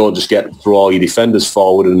 Right. You don't just get to throw all your defenders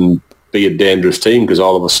forward and be a dangerous team because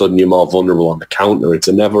all of a sudden you're more vulnerable on the counter. It's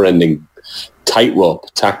a never-ending tightrope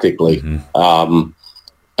tactically. Mm-hmm.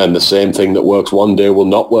 And the same thing that works one day will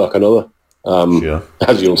not work another. Sure.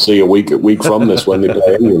 As you'll see a week from this when they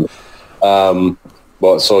play England.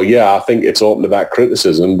 I think it's open to that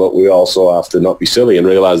criticism, but we also have to not be silly and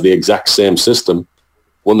realise the exact same system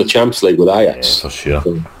won the Champions League with Ajax. Yeah,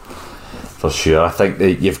 for sure. I think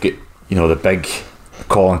that you've got, the big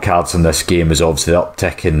calling cards in this game is obviously the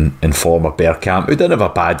uptick in form of Bergkamp, who didn't have a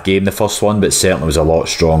bad game the first one, but certainly was a lot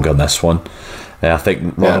stronger in this one. I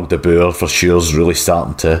think Ronald de Boer for sure is really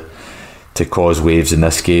starting to cause waves in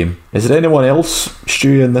this game. Is there anyone else,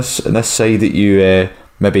 Stu, in this side that you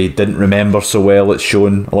maybe didn't remember so well that's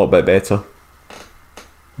shown a little bit better?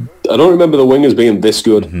 I don't remember the wingers being this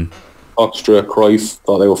good. Mm-hmm. Hoekstra, Cruyff,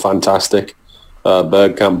 thought they were fantastic.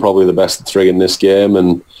 Bergkamp probably the best of three in this game,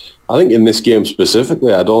 and I think in this game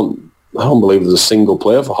specifically, I don't believe there's a single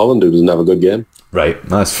player for Holland who doesn't have a good game. Right,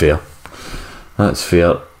 that's fair.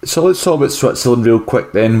 So let's talk about Switzerland real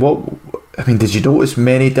quick then. Did you notice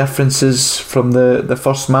many differences from the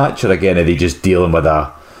first match, or again are they just dealing with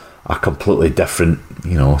a completely different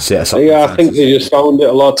set of circumstances? Yeah, I think they just found it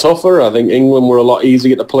a lot tougher. I think England were a lot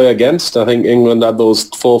easier to play against. I think England had those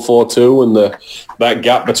 4-4-2 and that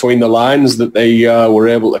gap between the lines that they were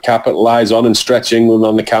able to capitalise on and stretch England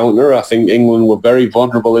on the counter. I think England were very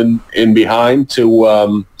vulnerable in behind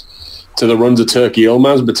to the runs of Turkey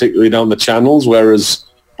Yilmaz, particularly down the channels, whereas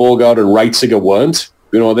Bogard and Reitziger weren't.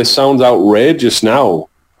 This sounds outrageous now,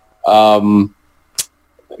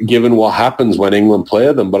 given what happens when England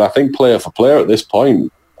play them. But I think player for player at this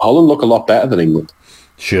point, Holland look a lot better than England.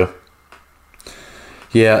 Sure.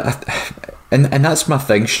 Yeah, and that's my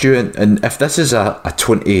thing, Stu. And if this is a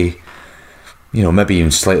 20, maybe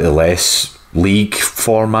even slightly less league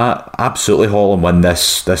format, absolutely Holland win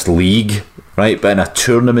this league, right? But in a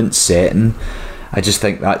tournament setting, I just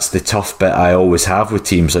think that's the tough bit I always have with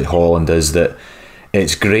teams like Holland, is that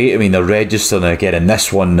it's great. They're registering, again, in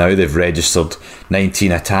this one now, they've registered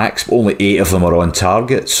 19 attacks, but only 8 of them are on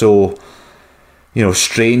target. So,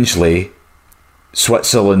 strangely,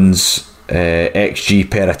 Switzerland's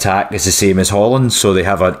XG per attack is the same as Holland, so they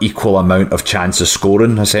have an equal amount of chance of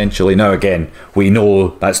scoring, essentially. Now, again, we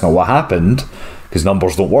know that's not what happened, because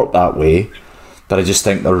numbers don't work that way, but I just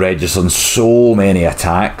think they're registering so many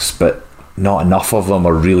attacks, but not enough of them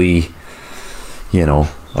are really,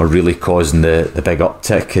 are really causing the big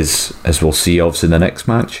uptick, as we'll see obviously in the next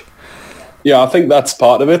match. Yeah, I think that's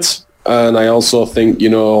part of it. And I also think,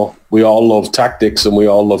 we all love tactics and we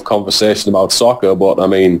all love conversation about soccer, but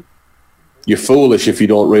you're foolish if you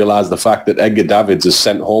don't realise the fact that Edgar Davids is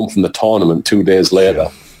sent home from the tournament 2 days later.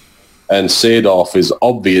 Sure. And Seedorf is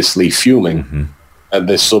obviously fuming at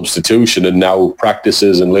this substitution and now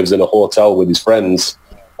practices and lives in a hotel with his friends.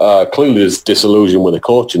 Clearly there's disillusion with the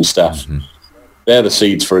coaching staff. Mm-hmm. They're the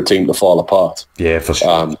seeds for a team to fall apart. Yeah, for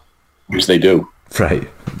sure. Which they do. Right.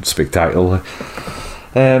 Spectacular.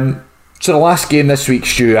 So the last game this week,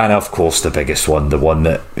 Stu, and of course the biggest one, the one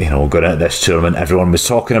that, going into this tournament everyone was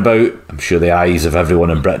talking about. I'm sure the eyes of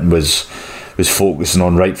everyone in Britain was focusing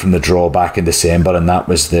on right from the draw back in December, and that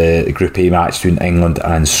was the Group A match between England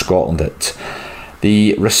and Scotland at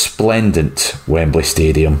The resplendent Wembley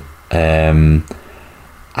Stadium.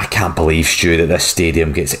 I can't believe, Stu, that this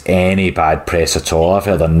stadium gets any bad press at all. I've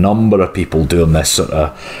heard a number of people doing this sort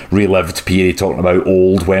of relived period, talking about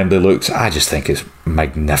old Wembley looks. I just think it's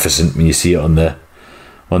magnificent when you see it on the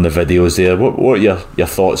videos there. What are your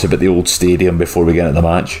thoughts about the old stadium before we get into the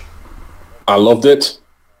match? I loved it,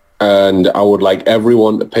 and I would like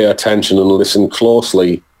everyone to pay attention and listen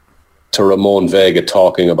closely to Ramon Vega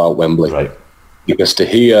talking about Wembley. Right. Because to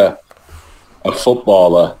hear a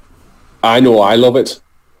footballer, I know I love it.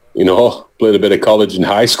 You know, played a bit of college and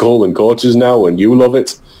high school and coaches now, and you love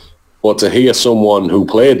it. But to hear someone who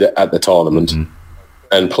played at the tournament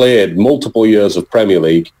and played multiple years of Premier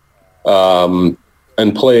League and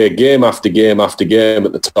play game after game after game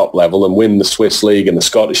at the top level and win the Swiss League and the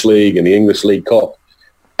Scottish League and the English League Cup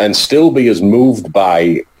and still be as moved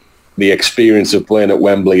by the experience of playing at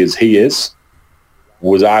Wembley as he is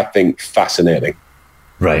was, I think, fascinating.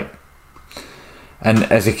 Right. And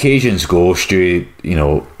as occasions go, Stu, you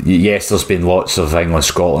know, yes, there's been lots of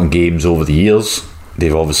England-Scotland games over the years.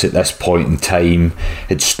 They've obviously at this point in time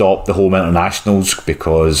had stopped the home internationals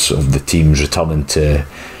because of the teams returning to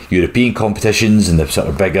European competitions and the sort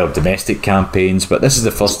of bigger domestic campaigns. But this is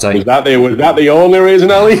the first time. Was that the only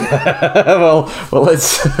reason, Ali? well,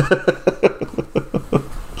 it's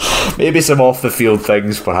maybe some off-the-field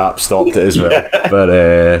things perhaps stopped it as well.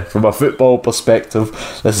 But from a football perspective,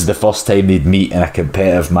 this is the first time they'd meet in a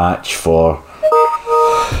competitive match for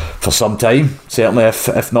some time, certainly,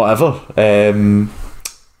 if not ever.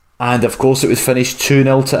 And of course, it was finished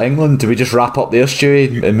 2-0 to England. Do we just wrap up there,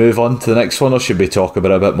 Stewie, and move on to the next one, or should we talk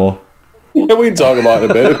about it a bit more? Yeah, we can talk about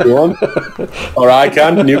it a bit if you want. Or I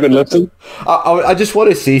can, and you can listen. I just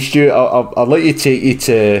want to say, Stu, I'd like to take you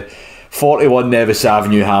to 41 Nevis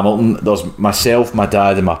Avenue, Hamilton. There's myself, my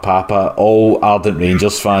dad and my papa, all ardent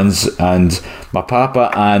Rangers fans, and my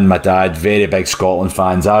papa and my dad, very big Scotland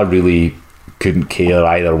fans. I really couldn't care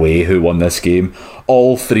either way who won this game.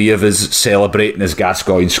 All three of us celebrating as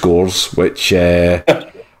Gascoigne scores, which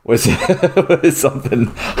was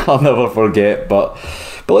something I'll never forget. But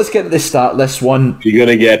let's get to the start of this one. You're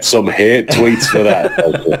going to get some hate tweets for that.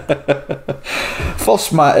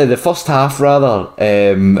 The first half,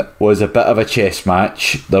 was a bit of a chess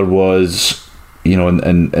match. There was, you know,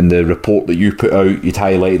 in the report that you put out, you'd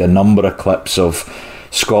highlighted a number of clips of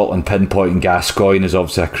Scotland pinpointing Gascoigne as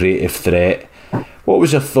obviously a creative threat. What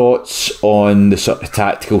was your thoughts on the sort of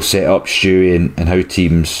tactical setup, Stewie, and how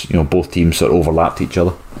teams, you know, both teams sort of overlapped each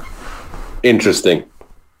other? Interesting.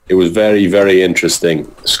 It was very, very interesting.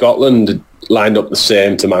 Scotland lined up the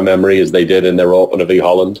same, to my memory, as they did in their opener v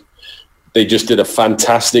Holland. They just did a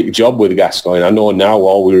fantastic job with Gascoigne. I know now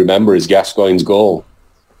all we remember is Gascoigne's goal.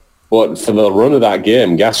 But for the run of that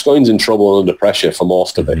game, Gascoigne's in trouble under pressure for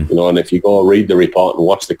most of it. You know, and if you go read the report and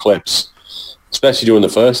watch the clips, especially during the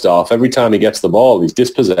first half, every time he gets the ball, he's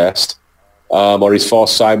dispossessed or he's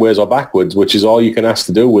forced sideways or backwards, which is all you can ask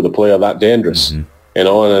to do with a player that dangerous. You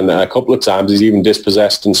know, and a couple of times he's even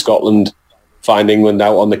dispossessed and Scotland find England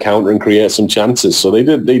out on the counter and create some chances. So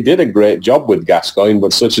they did a great job with Gascoigne,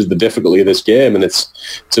 but such is the difficulty of this game, and it's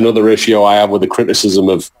another issue I have with the criticism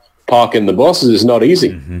of parking the buses. It's not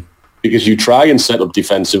easy because you try and set up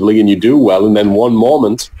defensively and you do well, and then one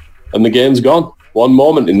moment and the game's gone. One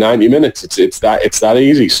moment in 90 minutes. It's that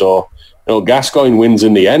easy. So, you know, Gascoigne wins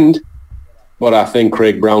in the end, but I think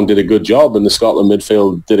Craig Brown did a good job and the Scotland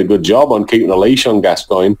midfield did a good job on keeping a leash on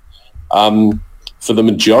Gascoigne for the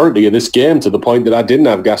majority of this game, to the point that I didn't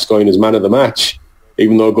have Gascoigne as man of the match,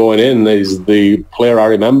 even though going in, is the player I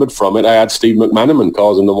remembered from it. I had Steve McManaman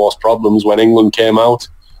causing the most problems when England came out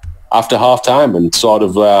after half-time and sort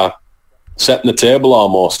of setting the table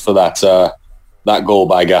almost for that goal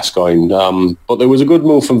by Gascoigne. But there was a good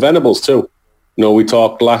move from Venables too. You know, we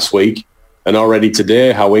talked last week and already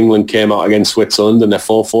today how England came out against Switzerland and they're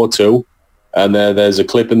 4-4-2. And there's a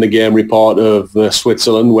clip in the game report of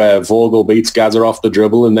Switzerland where Vogel beats Gaza off the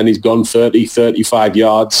dribble and then he's gone 30, 35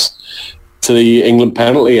 yards to the England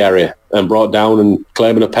penalty area and brought down and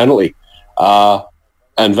claiming a penalty.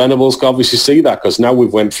 And Venables can obviously see that because now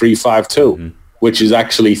we've went 3-5-2, which is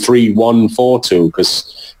actually 3-1-4-2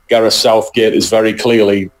 because Gareth Southgate is very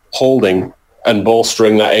clearly holding and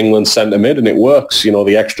bolstering that England centre mid, and it works. You know,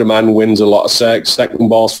 the extra man wins a lot of second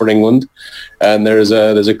balls for England, and there's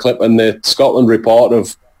a clip in the Scotland report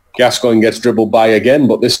of Gascoigne gets dribbled by again,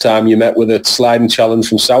 but this time you met with a sliding challenge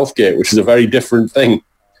from Southgate, which is a very different thing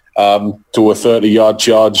to a 30-yard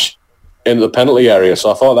charge into the penalty area.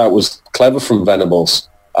 So I thought that was clever from Venables.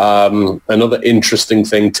 Another interesting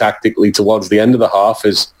thing tactically towards the end of the half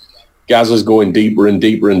is Gaza's going deeper and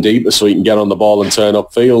deeper and deeper so he can get on the ball and turn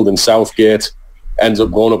upfield, and Southgate ends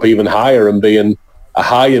up going up even higher and being a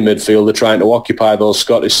higher midfielder trying to occupy those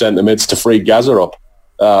Scottish centre mids to free Gazza up,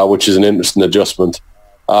 which is an interesting adjustment.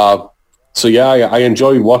 So yeah, I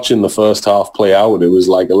enjoyed watching the first half play out. It was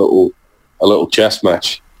like a little chess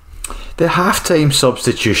match. The half-time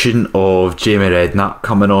substitution of Jamie Redknapp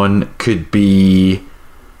coming on could be,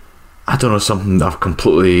 I don't know, something I've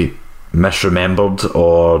completely misremembered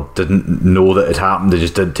or didn't know that it happened. I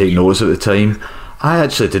just didn't take notice at the time. I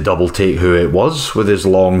actually had to double take who it was with his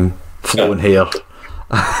long flowing hair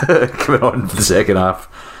coming on for the second half.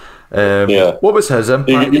 What was his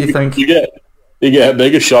impact, do you think? You get a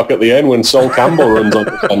bigger shock at the end when Sol Campbell runs on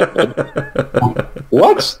the centre.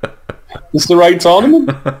 What? It's the right tournament?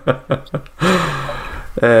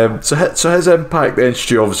 So his impact then,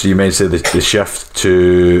 Stu, obviously you mentioned the shift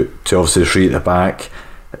to obviously the three at the back.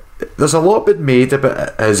 There's a lot been made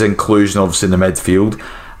about his inclusion obviously in the midfield.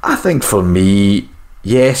 I think for me,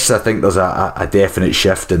 yes, I think there's a definite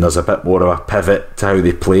shift and there's a bit more of a pivot to how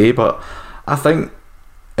they play, but I think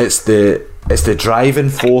it's the driving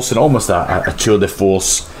force and almost a tour de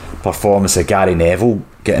force performance of Gary Neville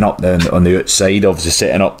getting up on the outside, obviously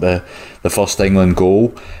setting up the first England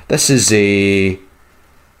goal. This is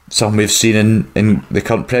something we've seen in the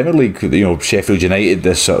current Premier League. You know, Sheffield United,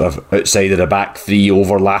 this sort of outside of the back three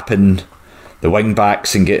overlapping the wing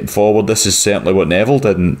backs and getting forward. This is certainly what Neville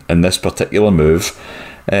did in this particular move,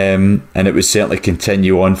 and it would certainly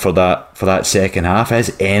continue on for that second half.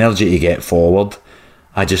 His energy to get forward,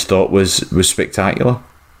 I just thought was spectacular.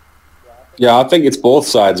 Yeah, I think it's both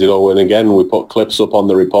sides, you know, and again, we put clips up on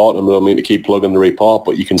the report, and we don't mean to keep plugging the report,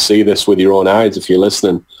 but you can see this with your own eyes if you're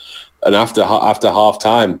listening. And after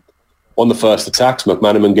half-time, one of the first attacks,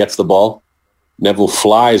 McManaman gets the ball. Neville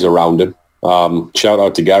flies around him. Shout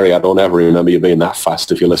out to Gary, I don't ever remember you being that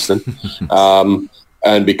fast if you're listening.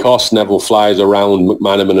 And because Neville flies around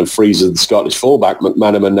McManaman and freezes the Scottish fullback,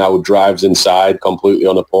 McManaman now drives inside completely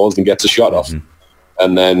unopposed and gets a shot off.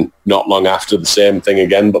 And then not long after, the same thing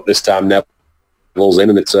again, but this time Neville's in,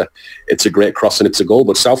 and it's a great cross and it's a goal.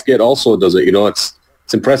 But Southgate also does it. You know, it's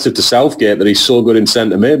impressive to Southgate that he's so good in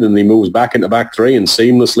centre mid and he moves back into back three, and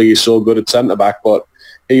seamlessly he's so good at centre back. But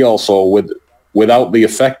he also, without the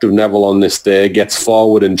effect of Neville on this day, gets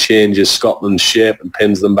forward and changes Scotland's shape and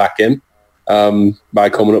pins them back in by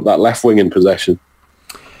coming up that left wing in possession.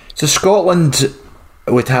 So Scotland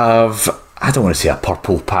would have, I don't want to say a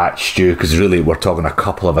purple patch, Stu, because really we're talking a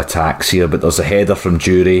couple of attacks here, but there's a header from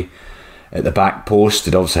Jury at the back post.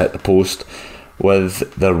 It obviously hit the post.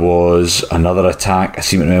 There was another attack, I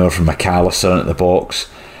seem to remember, from McAllister at the box.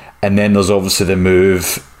 And then there's obviously the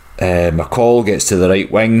move. McCall gets to the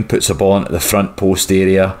right wing, puts a ball into the front post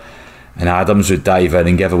area, and Adams would dive in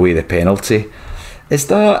and give away the penalty. Is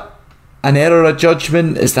that an error of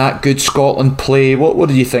judgment? Is that good Scotland play? What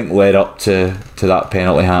do you think led up to that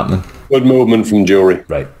penalty happening? Good movement from Jury.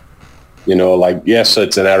 Right. You know, like, yes,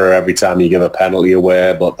 it's an error every time you give a penalty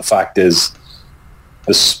away, but the fact is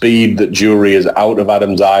the speed that Jury is out of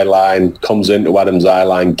Adams' eye line, comes into Adams' eye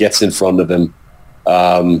line, gets in front of him.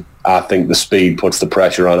 I think the speed puts the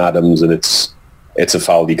pressure on Adams, and it's a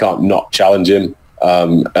foul. You can't not challenge him,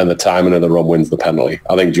 and the timing of the run wins the penalty.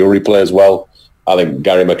 I think Jury plays well. I think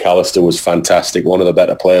Gary McAllister was fantastic, one of the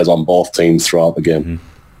better players on both teams throughout the game.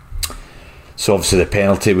 So obviously the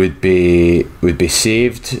penalty would be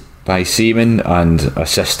saved by Seaman and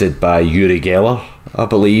assisted by Uri Geller, I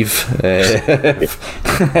believe. If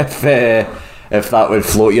that would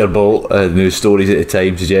float your boat, news stories at the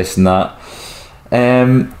time suggesting that.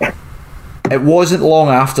 It wasn't long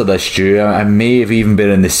after this, Stu. I may have even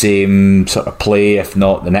been in the same sort of play, if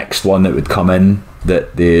not the next one that would come in,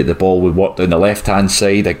 that the ball would work down the left-hand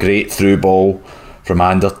side. A great through ball from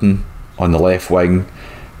Anderton on the left wing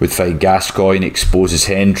would find Gascoigne, exposes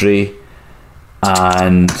Hendry,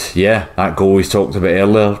 and yeah, that goal we talked about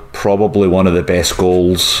earlier, probably one of the best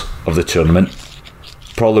goals of the tournament.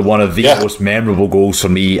 Probably one of the most memorable goals for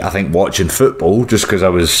me, I think, watching football, just because I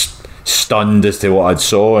was stunned as to what I'd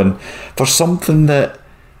saw, and for something that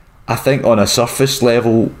I think on a surface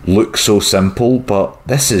level looks so simple, but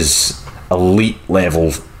this is elite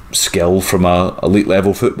level skill from a elite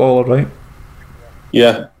level footballer, right?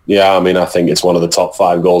 Yeah, I mean, I think it's one of the top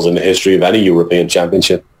 5 goals in the history of any European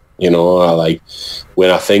Championship. You know, when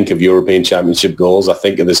I think of European Championship goals, I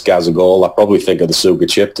think of this Gazza goal. I probably think of the Suga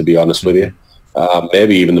chip, to be honest with you.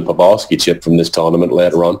 Maybe even the Poborski chip from this tournament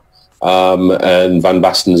later on. And Van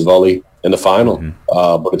Basten's volley in the final.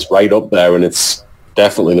 But it's right up there, and it's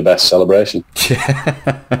definitely the best celebration.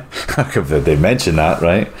 How could they mention that,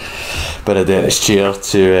 right? But a Danish cheer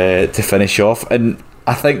to finish off. And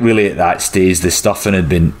I think really at that stage the stuffing had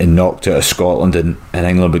been knocked out of Scotland, and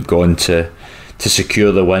England had gone to to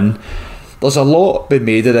secure the win. There's a lot been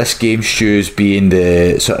made of this game, Stu, as being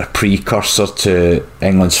the sort of precursor to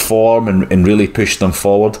England's form and really pushed them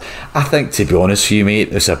forward. I think, to be honest with you,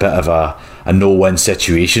 mate, it's a bit of a no-win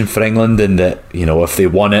situation for England, in that, you know, if they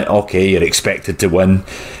won it, okay, you're expected to win,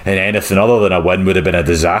 and anything other than a win would have been a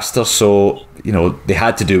disaster. So, you know, they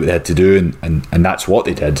had to do what they had to do, and that's what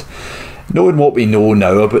they did. Knowing what we know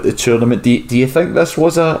now about the tournament, do you think this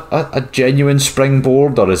was a genuine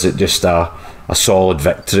springboard, or is it just a solid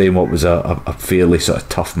victory in what was a fairly sort of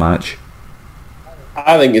tough match?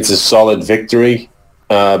 I think it's a solid victory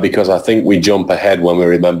because I think we jump ahead when we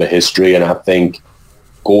remember history, and I think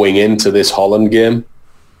going into this Holland game,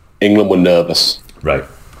 England were nervous. Right.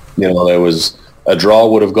 You know, there was a draw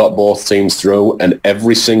would have got both teams through, and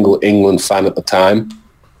every single England fan at the time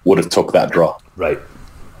would have took that draw. Right.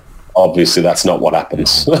 Obviously, that's not what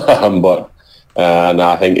happens. But and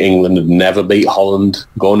I think England had never beat Holland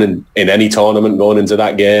going in any tournament going into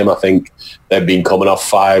that game. I think they've been coming off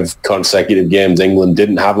 5 consecutive games England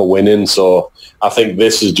didn't have a win in. So I think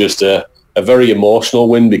this is just a very emotional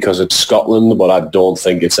win because it's Scotland, but I don't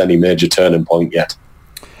think it's any major turning point yet.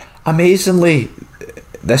 Amazingly,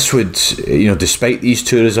 this would, you know, despite these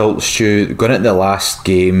 2 results, Stu, going into the last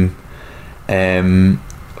game,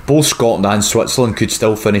 both Scotland and Switzerland could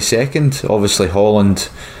still finish second. Obviously, Holland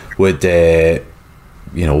would get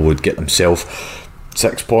themselves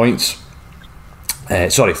 6 points.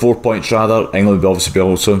 4 points rather. England would obviously be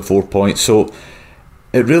also on 4 points. So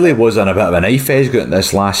it really was on a bit of a knife edge getting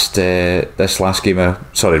this last game. Round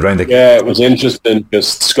the... Yeah, it was interesting because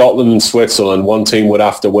Scotland and Switzerland, one team would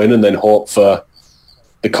have to win and then hope for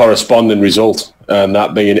the corresponding result, and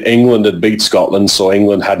that being England had beat Scotland, so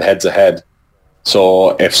England had head-to-head.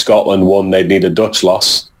 So if Scotland won, they'd need a Dutch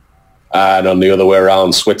loss. And on the other way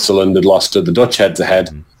around, Switzerland had lost to the Dutch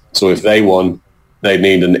head-to-head. So if they won, they'd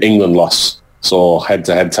need an England loss. So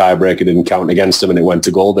head-to-head tiebreaker didn't count against them, and it went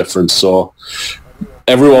to goal difference. So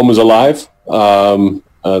everyone was alive.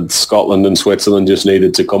 And Scotland and Switzerland just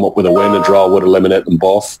needed to come up with a win. A draw would eliminate them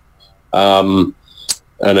both.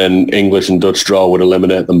 And then English and Dutch draw would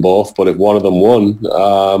eliminate them both. But if one of them won...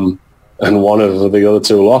 and one of the other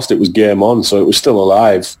 2 lost, it was game on, so it was still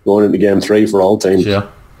alive going into game 3 for all teams. Yeah.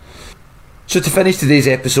 So to finish today's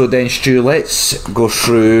episode then, Stu, let's go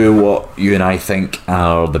through what you and I think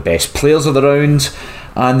are the best players of the round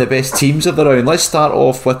and the best teams of the round. Let's start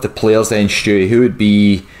off with the players then, Stu. Who would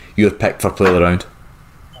be your pick for player of the round?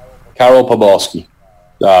 Karol Poborský.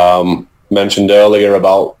 Mentioned earlier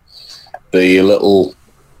about the little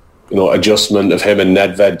adjustment of him and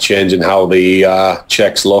Nedved changing how the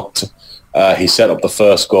Czechs looked. He set up the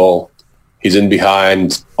first goal. He's in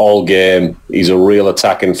behind all game. He's a real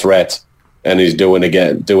attacking threat, and he's doing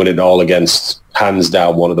it all against, hands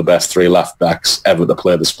down, one of the best 3 left backs ever to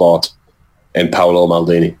play the sport, in Paolo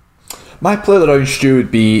Maldini. My player of the round, Stu,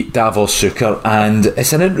 would be Davos Suker, and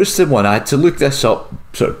it's an interesting one. I had to look this up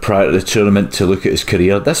sort of prior to the tournament to look at his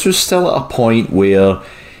career. This was still at a point where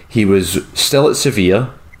he was still at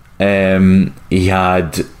Sevilla. He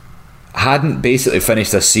hadn't basically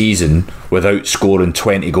finished a season without scoring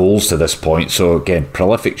 20 goals to this point, so again,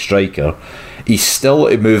 prolific striker. He's still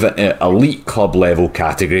to move into elite club level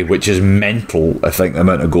category, which is mental, I think, the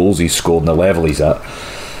amount of goals he's scored and the level he's at.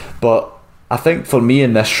 But I think for me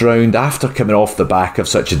in this round, after coming off the back of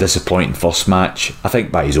such a disappointing first match, I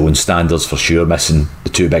think by his own standards for sure, missing the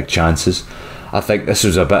 2 big chances, I think this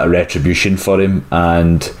was a bit of retribution for him,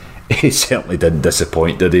 and he certainly didn't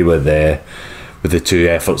disappoint, did he, with the 2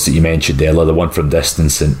 efforts that you mentioned earlier, the one from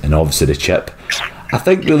distance and obviously the chip. I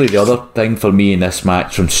think really the other thing for me in this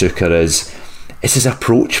match from Suker is his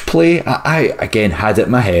approach play. I again had it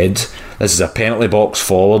in my head, this is a penalty box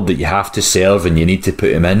forward that you have to serve and you need to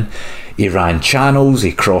put him in. He ran channels,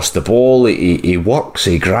 he crossed the ball, he works,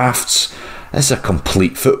 he grafts. This is a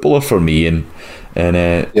complete footballer for me, and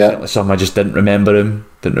something I just didn't remember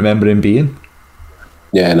him being.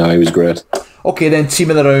 Yeah, no, he was great. Okay, then team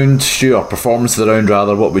of the round, Stu, or performance of the round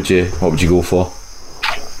rather. What would you go for?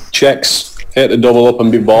 Czechs. Hate to double up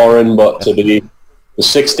and be boring, but to be the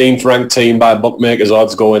 16th ranked team by bookmakers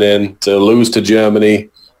odds going in, to lose to Germany,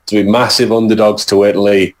 to be massive underdogs to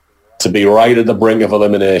Italy, to be right at the brink of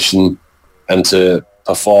elimination, and to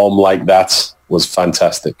perform like that was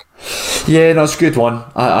fantastic. Yeah, no, it's a good one.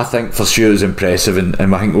 I think for sure it was impressive, and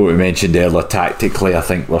I think what we mentioned earlier, tactically, I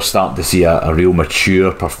think we're starting to see a real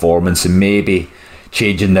mature performance, and maybe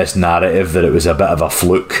changing this narrative that it was a bit of a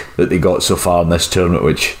fluke that they got so far in this tournament,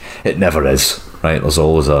 which it never is, right? There's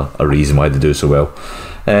always a reason why they do so well.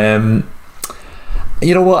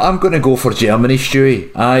 You know what, I'm going to go for Germany,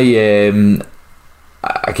 Stewie. I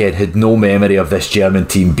again had no memory of this German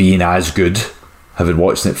team being as good having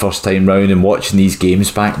watched it first time round and watching these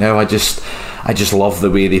games back now, I just love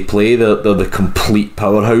the way they play. They're the complete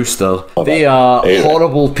powerhouse. They are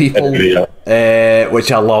horrible people,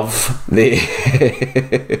 which I love. They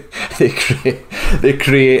they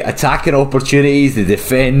create attacking opportunities. They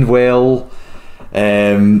defend well.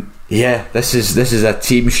 This is a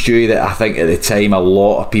team, Stewie, that I think at the time a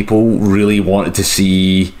lot of people really wanted to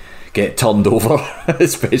see get turned over,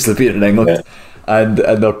 especially being in England. Yeah. And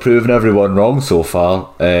they're proving everyone wrong so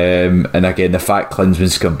far. And again, the fact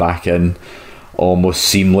Klinsmann's come back in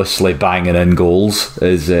almost seamlessly banging in goals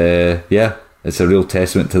is it's a real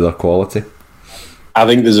testament to their quality. I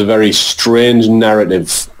think there's a very strange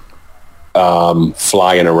narrative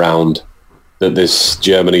flying around that this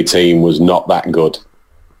Germany team was not that good.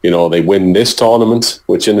 You know, they win this tournament,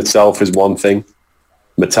 which in itself is one thing.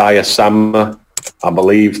 Matthias Sammer, I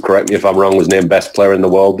believe, correct me if I'm wrong, was named best player in the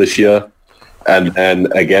world this year. And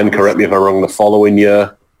again, correct me if I'm wrong, the following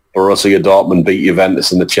year, Borussia Dortmund beat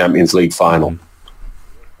Juventus in the Champions League final.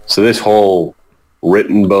 So this whole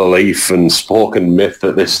written belief and spoken myth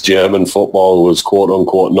that this German football was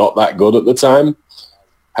quote-unquote not that good at the time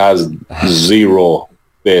has zero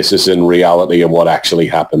basis in reality of what actually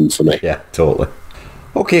happened for me. Yeah, totally.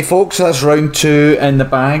 Okay, folks, that's round 2 in the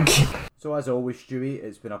bag. So as always, Stewie,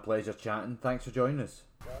 it's been a pleasure chatting. Thanks for joining us.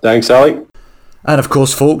 Thanks, Ali. And of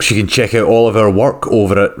course, folks, you can check out all of our work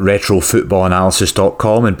over at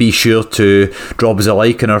retrofootballanalysis.com, and be sure to drop us a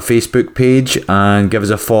like on our Facebook page and give us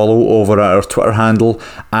a follow over at our Twitter handle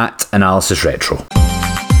 @AnalysisRetro.